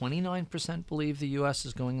 Only 29% believe the U.S.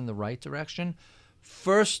 is going in the right direction.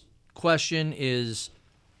 First question is,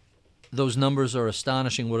 those numbers are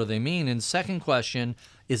astonishing. What do they mean? And second question,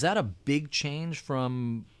 is that a big change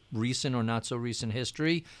from recent or not so recent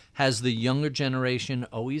history? Has the younger generation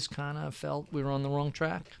always kind of felt we were on the wrong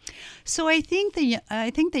track? So I think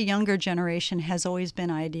the younger generation has always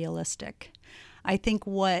been idealistic. I think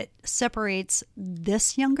what separates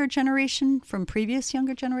this younger generation from previous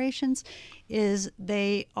younger generations is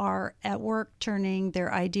they are at work turning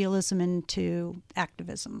their idealism into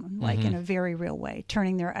activism, like in a very real way,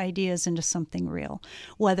 turning their ideas into something real,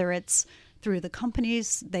 whether it's through the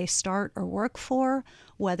companies they start or work for,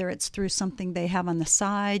 whether it's through something they have on the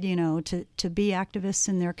side, to be activists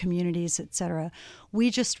in their communities, et cetera. We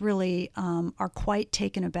just really are quite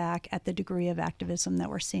taken aback at the degree of activism that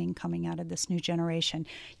we're seeing coming out of this new generation.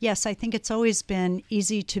 Yes, I think it's always been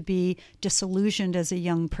easy to be disillusioned as a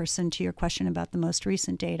young person, to your question about the most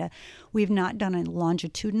recent data. We've not done a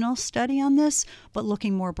longitudinal study on this, but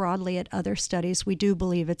looking more broadly at other studies, we do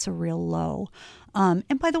believe it's a real low.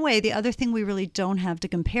 And by the way, the other thing we really don't have to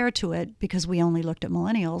compare to it, because we only looked at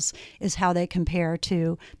millennials, is how they compare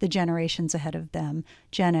to the generations ahead of them,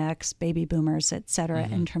 Gen X, baby boomers, et cetera,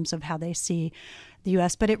 in terms of how they see the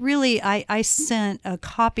U.S. But it really, I sent a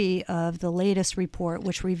copy of the latest report,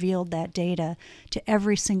 which revealed that data, to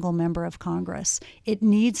every single member of Congress. It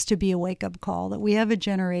needs to be a wake-up call that we have a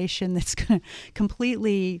generation that's going to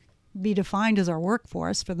completely be defined as our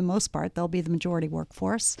workforce. For the most part, they'll be the majority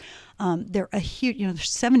workforce. They're a huge, they're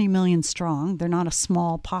 70 million strong. They're not a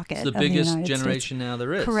small pocket. It's the biggest generation now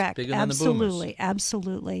there is. Correct. Bigger than the boomers.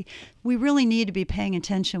 Absolutely. We really need to be paying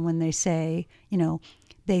attention when they say,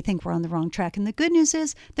 they think we're on the wrong track. And the good news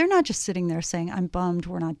is they're not just sitting there saying, I'm bummed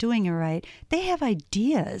we're not doing it right. They have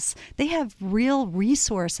ideas. They have real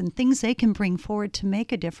resource and things they can bring forward to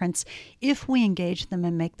make a difference if we engage them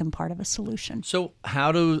and make them part of a solution. So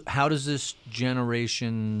how does this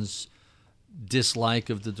generation's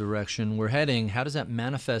dislike of the direction we're heading, how does that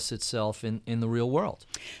manifest itself in the real world?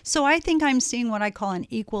 So I think I'm seeing what I call an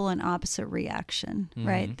equal and opposite reaction,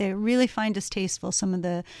 right? They really find distasteful some of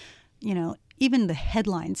the, even the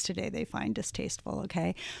headlines today they find distasteful,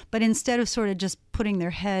 okay? But instead of sort of just putting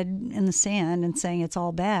their head in the sand and saying it's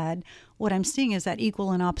all bad, what I'm seeing is that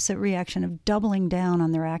equal and opposite reaction of doubling down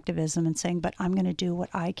on their activism and saying, but I'm going to do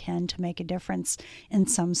what I can to make a difference in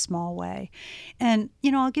some small way. And,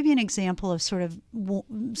 I'll give you an example of sort of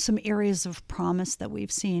some areas of promise that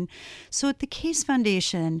we've seen. So at the Case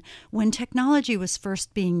Foundation, when technology was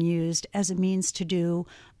first being used as a means to do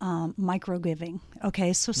micro-giving,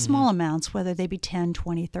 okay, so small amounts, whether they be $10,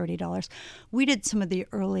 $20, $30, we did some of the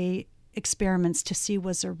early experiments to see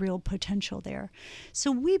was there real potential there.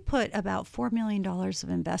 So we put about $4 million of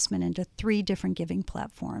investment into 3 different giving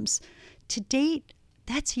platforms. To date,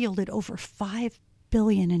 that's yielded over $5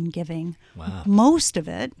 billion in giving. Wow. Most of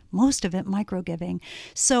it micro giving.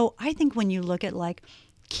 So I think when you look at like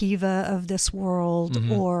Kiva of this world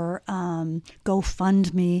or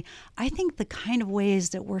GoFundMe, I think the kind of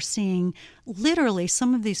ways that we're seeing, literally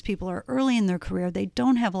some of these people are early in their career. They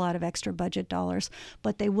don't have a lot of extra budget dollars,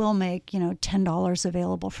 but they will make, $10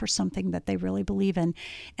 available for something that they really believe in.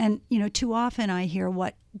 And, too often I hear,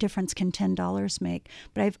 what difference can $10 make?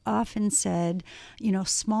 But I've often said,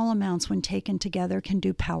 small amounts when taken together can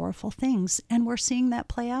do powerful things. And we're seeing that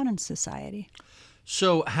play out in society.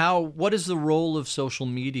 So what is the role of social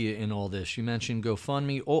media in all this? You mentioned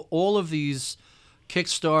GoFundMe. All of these,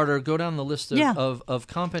 Kickstarter, go down the list of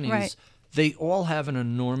companies. Right. They all have an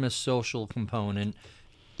enormous social component.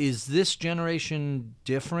 Is this generation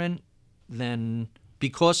different than,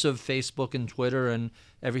 because of Facebook and Twitter and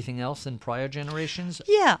everything else, than prior generations?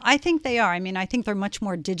 Yeah, I think they are. I mean, I think they're much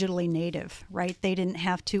more digitally native, right? They didn't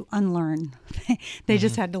have to unlearn. They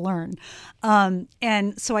just had to learn.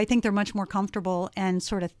 And so I think they're much more comfortable and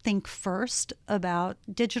sort of think first about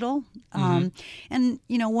digital. And,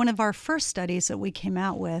 one of our first studies that we came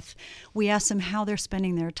out with, we asked them how they're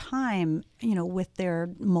spending their time, with their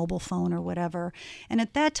mobile phone or whatever. And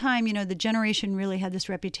at that time, the generation really had this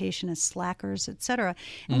reputation as slackers, et cetera.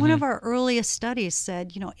 And one of our earliest studies said,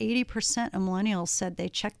 80% of millennials said they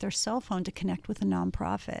checked their cell phone to connect with a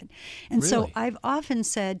nonprofit. And so I've often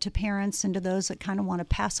said to parents and to those that kind of want to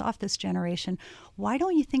pass off this generation, why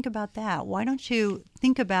don't you think about that? Why don't you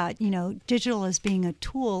think about, digital as being a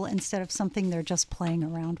tool instead of something they're just playing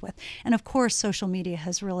around with? And of course, social media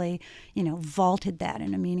has really, vaulted that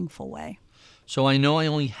in a meaningful way. So I know I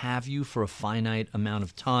only have you for a finite amount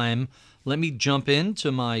of time. Let me jump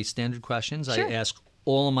into my standard questions. Sure. I ask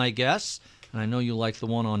all of my guests. And I know you like the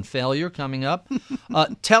one on failure coming up.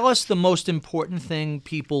 Tell us the most important thing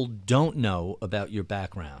people don't know about your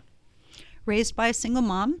background. Raised by a single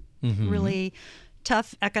mom, really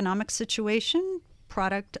tough economic situation,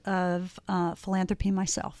 product of philanthropy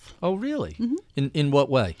myself. Oh, really? In what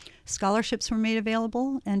way? Scholarships were made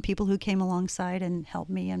available and people who came alongside and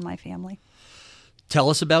helped me and my family. Tell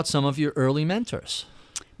us about some of your early mentors.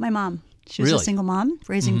 My mom. She was Really? a single mom,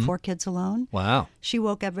 raising 4 kids alone. Wow. She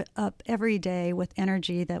woke up every day with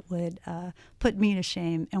energy that would put me to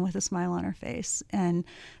shame and with a smile on her face. And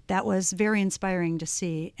that was very inspiring to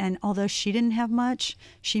see. And although she didn't have much,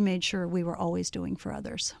 she made sure we were always doing for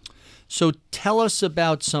others. So tell us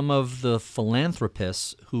about some of the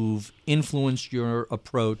philanthropists who've influenced your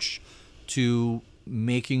approach to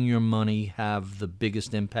making your money have the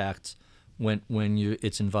biggest impact when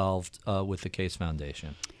it's involved with the Case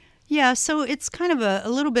Foundation. Yeah, so it's kind of a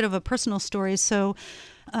little bit of a personal story. So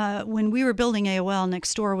when we were building AOL,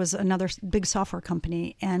 next door was another big software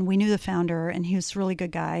company, and we knew the founder, and he was a really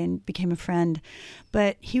good guy and became a friend.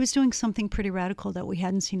 But he was doing something pretty radical that we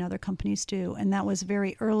hadn't seen other companies do, and that was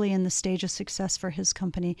very early in the stage of success for his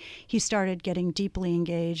company. He started getting deeply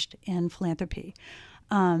engaged in philanthropy.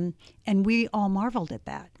 And we all marveled at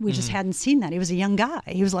that. We just hadn't seen that. He was a young guy.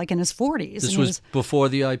 He was like in his 40s. This was before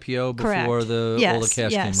the IPO, before all the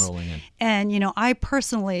cash came rolling in. And, I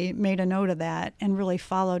personally made a note of that and really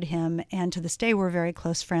followed him. And to this day, we're very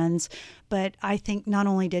close friends. But I think not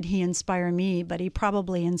only did he inspire me, but he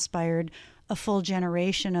probably inspired a full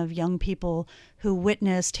generation of young people who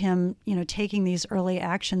witnessed him, taking these early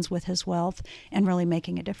actions with his wealth and really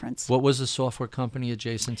making a difference. What was the software company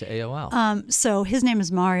adjacent to AOL? So his name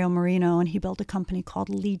is Mario Marino, and he built a company called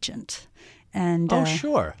Legent. And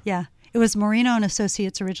sure. Yeah. It was Marino and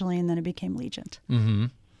Associates originally, and then it became Legent. Mm-hmm.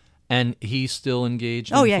 And he's still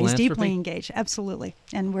engaged in philanthropy? philanthropy? He's deeply engaged, absolutely.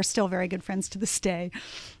 And we're still very good friends to this day.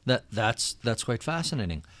 That's quite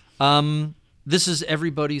fascinating. This is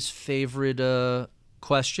everybody's favorite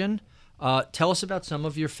question. Tell us about some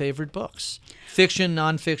of your favorite books. Fiction,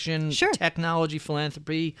 nonfiction, Sure. Technology,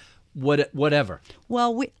 philanthropy, whatever.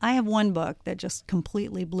 Well, I have one book that just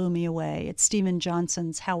completely blew me away. It's Stephen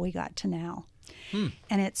Johnson's How We Got to Now.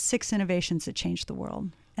 And it's 6 innovations that changed the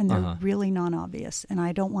world. And they're really non-obvious. And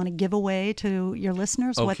I don't want to give away to your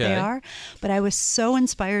listeners what they are. But I was so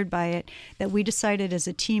inspired by it that we decided as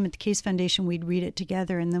a team at the Case Foundation we'd read it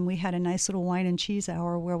together. And then we had a nice little wine and cheese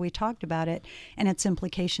hour where we talked about it and its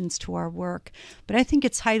implications to our work. But I think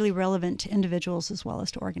it's highly relevant to individuals as well as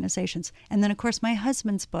to organizations. And then, of course, my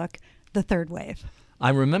husband's book, The Third Wave. I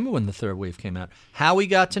remember when The Third Wave came out. How We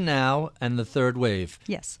Got to Now and The Third Wave.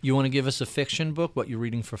 Yes. You want to give us a fiction book, what you're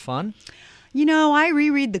reading for fun? I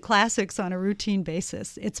reread the classics on a routine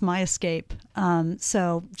basis. It's my escape.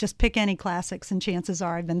 So just pick any classics, and chances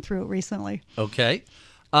are I've been through it recently. Okay.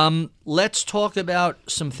 Let's talk about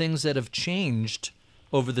some things that have changed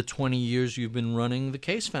over the 20 years you've been running the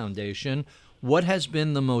Case Foundation. What has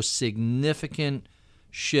been the most significant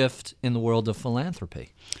shift in the world of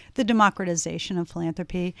philanthropy? The democratization of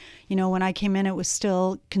philanthropy. When I came in, it was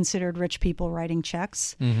still considered rich people writing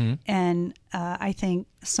checks. Mm-hmm. And I think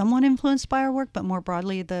somewhat influenced by our work, but more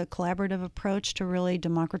broadly, the collaborative approach to really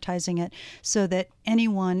democratizing it so that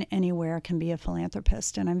anyone, anywhere can be a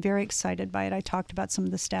philanthropist. And I'm very excited by it. I talked about some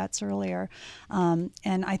of the stats earlier. And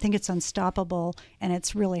I think it's unstoppable, and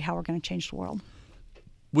it's really how we're going to change the world.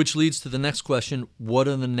 Which leads to the next question. What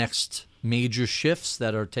are the next major shifts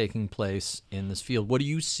that are taking place in this field? What do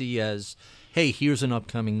you see as, hey, here's an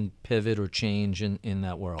upcoming pivot or change in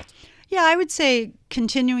that world? Yeah, I would say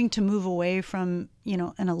continuing to move away from,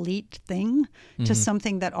 an elite thing to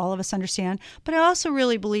something that all of us understand. But I also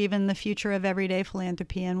really believe in the future of everyday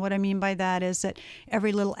philanthropy. And what I mean by that is that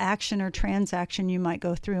every little action or transaction you might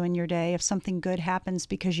go through in your day, if something good happens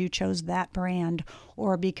because you chose that brand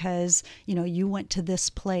or because, you went to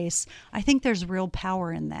this place, I think there's real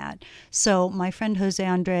power in that. So my friend Jose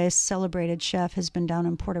Andres, celebrated chef, has been down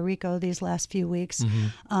in Puerto Rico these last few weeks.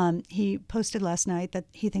 He posted last night that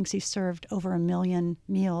he thinks he served over 1 million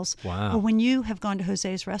meals. Wow. Well, when you have gone to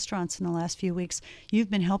Jose's restaurants in the last few weeks, you've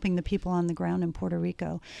been helping the people on the ground in Puerto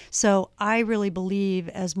Rico. So I really believe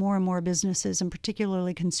as more and more businesses, and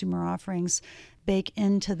particularly consumer offerings, bake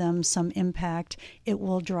into them some impact, it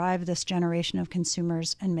will drive this generation of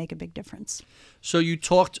consumers and make a big difference. So you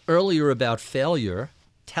talked earlier about failure.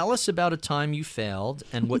 Tell us about a time you failed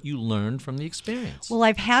and what you learned from the experience. Well,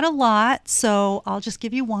 I've had a lot, so I'll just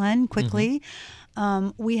give you one quickly.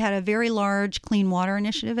 We had a very large clean water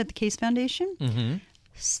initiative at the Case Foundation.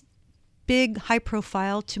 Big, high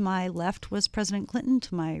profile. To my left was President Clinton.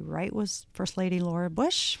 To my right was First Lady Laura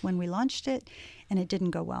Bush when we launched it, and it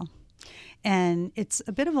didn't go well. And it's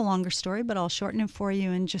a bit of a longer story, but I'll shorten it for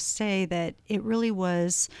you and just say that it really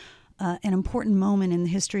was an important moment in the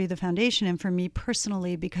history of the foundation, and for me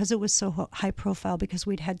personally, because it was so high profile, because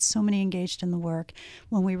we'd had so many engaged in the work.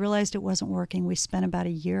 When we realized it wasn't working, we spent about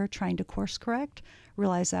a year trying to course correct,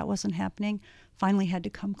 realized that wasn't happening. Finally had to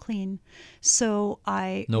come clean. So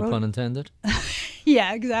I No pun intended?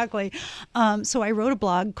 Yeah, exactly. So I wrote a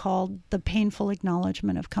blog called The Painful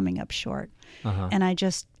Acknowledgement of Coming Up Short. And I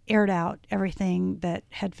just aired out everything that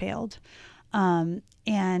had failed.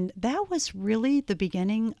 And that was really the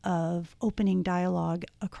beginning of opening dialogue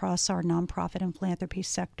across our nonprofit and philanthropy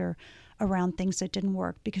sector around things that didn't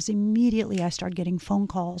work, because immediately I started getting phone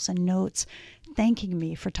calls and notes thanking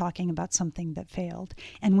me for talking about something that failed.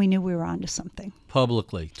 And we knew we were onto something. Talking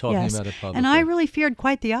about it publicly. And I really feared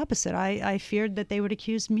quite the opposite. I feared that they would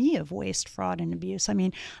accuse me of waste, fraud, and abuse. I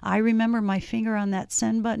mean, I remember my finger on that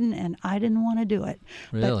send button, and I didn't want to do it.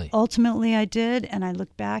 Really? But ultimately I did, and I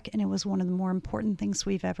look back, and it was one of the more important things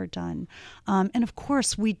we've ever done. And of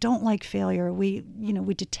course, we don't like failure. We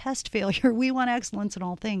detest failure. We want excellence in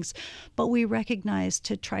all things. But we recognize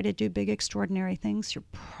to try to do big, extraordinary things, you're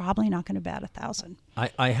probably not going to bat 1,000.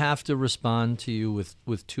 I have to respond to you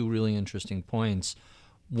with two really interesting points.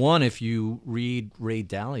 One, if you read Ray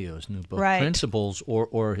Dalio's new book, Right. Principles,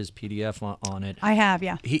 or his PDF on it. I have,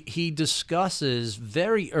 yeah. He discusses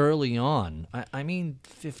very early on, I mean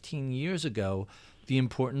 15 years ago, the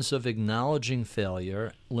importance of acknowledging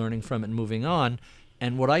failure, learning from it, and moving on.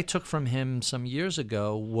 And what I took from him some years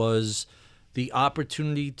ago was the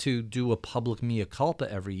opportunity to do a public mea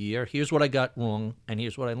culpa every year. Here's what I got wrong, and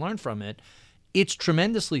here's what I learned from it. It's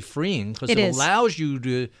tremendously freeing because it allows you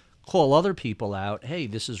to call other people out. Hey,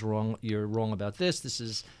 this is wrong. You're wrong about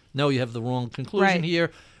this. No, you have the wrong conclusion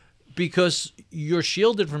here. Because you're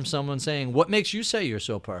shielded from someone saying, what makes you say you're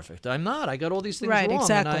so perfect? I'm not. I got all these things wrong.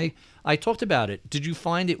 Exactly. And I talked about it. Did you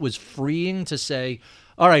find it was freeing to say,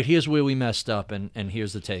 all right, here's where we messed up, and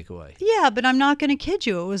here's the takeaway? Yeah, but I'm not going to kid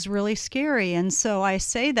you. It was really scary. And so I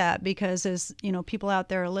say that because as people out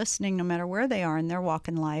there are listening, no matter where they are in their walk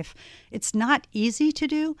in life, it's not easy to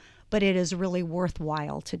do, but it is really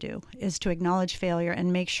worthwhile to do, is to acknowledge failure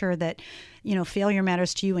and make sure that, failure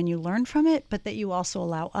matters to you and you learn from it, but that you also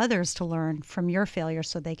allow others to learn from your failure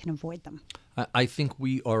so they can avoid them. I think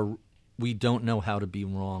we don't know how to be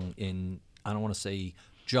wrong in, I don't want to say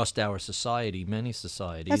just our society, many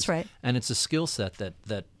societies. That's right. And it's a skill set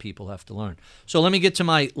that people have to learn. So let me get to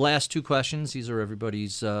my last two questions. These are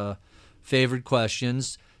everybody's favorite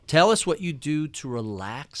questions. Tell us what you do to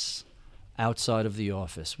relax outside of the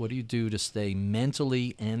office. What do you do to stay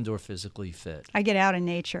mentally and or physically fit? I get out in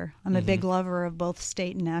nature. I'm a big lover of both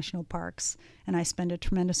state and national parks, and I spend a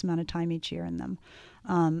tremendous amount of time each year in them.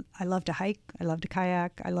 I love to hike. I love to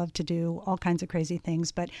kayak. I love to do all kinds of crazy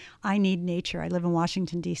things, but I need nature. I live in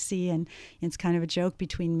Washington, D.C., and it's kind of a joke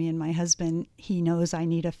between me and my husband. He knows I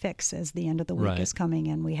need a fix as the end of the week is coming,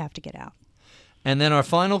 and we have to get out. And then our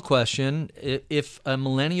final question, if a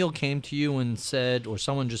millennial came to you and said, or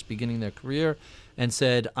someone just beginning their career and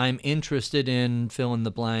said, I'm interested in fill in the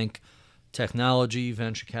blank, technology,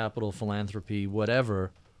 venture capital, philanthropy, whatever,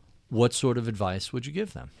 what sort of advice would you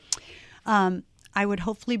give them? I would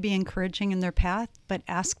hopefully be encouraging in their path, but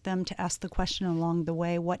ask them to ask the question along the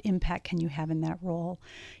way, what impact can you have in that role?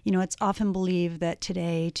 It's often believed that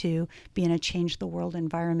today to be in a change the world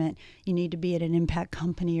environment, you need to be at an impact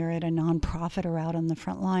company or at a nonprofit or out on the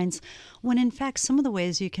front lines, when in fact some of the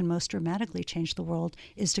ways you can most dramatically change the world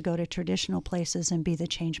is to go to traditional places and be the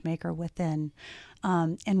change maker within.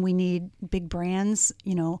 And we need big brands,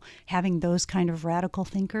 having those kind of radical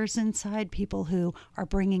thinkers inside, people who are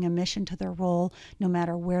bringing a mission to their role, no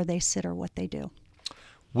matter where they sit or what they do.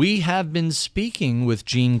 We have been speaking with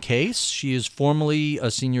Jean Case. She is formerly a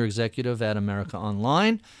senior executive at America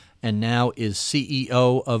Online and now is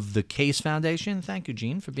CEO of the Case Foundation. Thank you,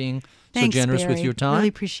 Jean, for being so generous Barry. with your time. Really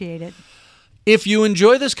appreciate it. If you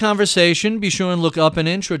enjoy this conversation, be sure and look up an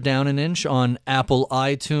inch or down an inch on Apple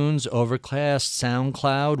iTunes, Overcast,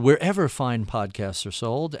 SoundCloud, wherever fine podcasts are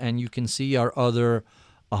sold, and you can see our other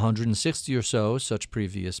 160 or so such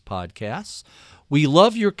previous podcasts. We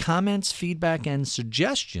love your comments, feedback, and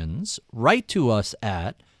suggestions. Write to us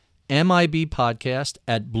at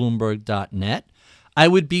mibpodcast@bloomberg.net. I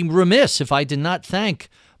would be remiss if I did not thank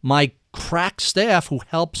my crack staff who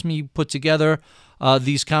helps me put together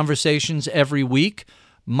these conversations every week.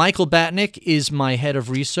 Michael Batnick is my head of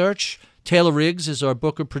research. Taylor Riggs is our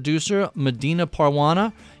booker producer. Medina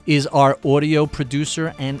Parwana is our audio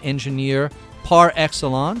producer and engineer par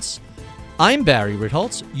excellence. I'm Barry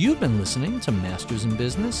Ritholtz. You've been listening to Masters in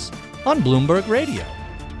Business on Bloomberg Radio.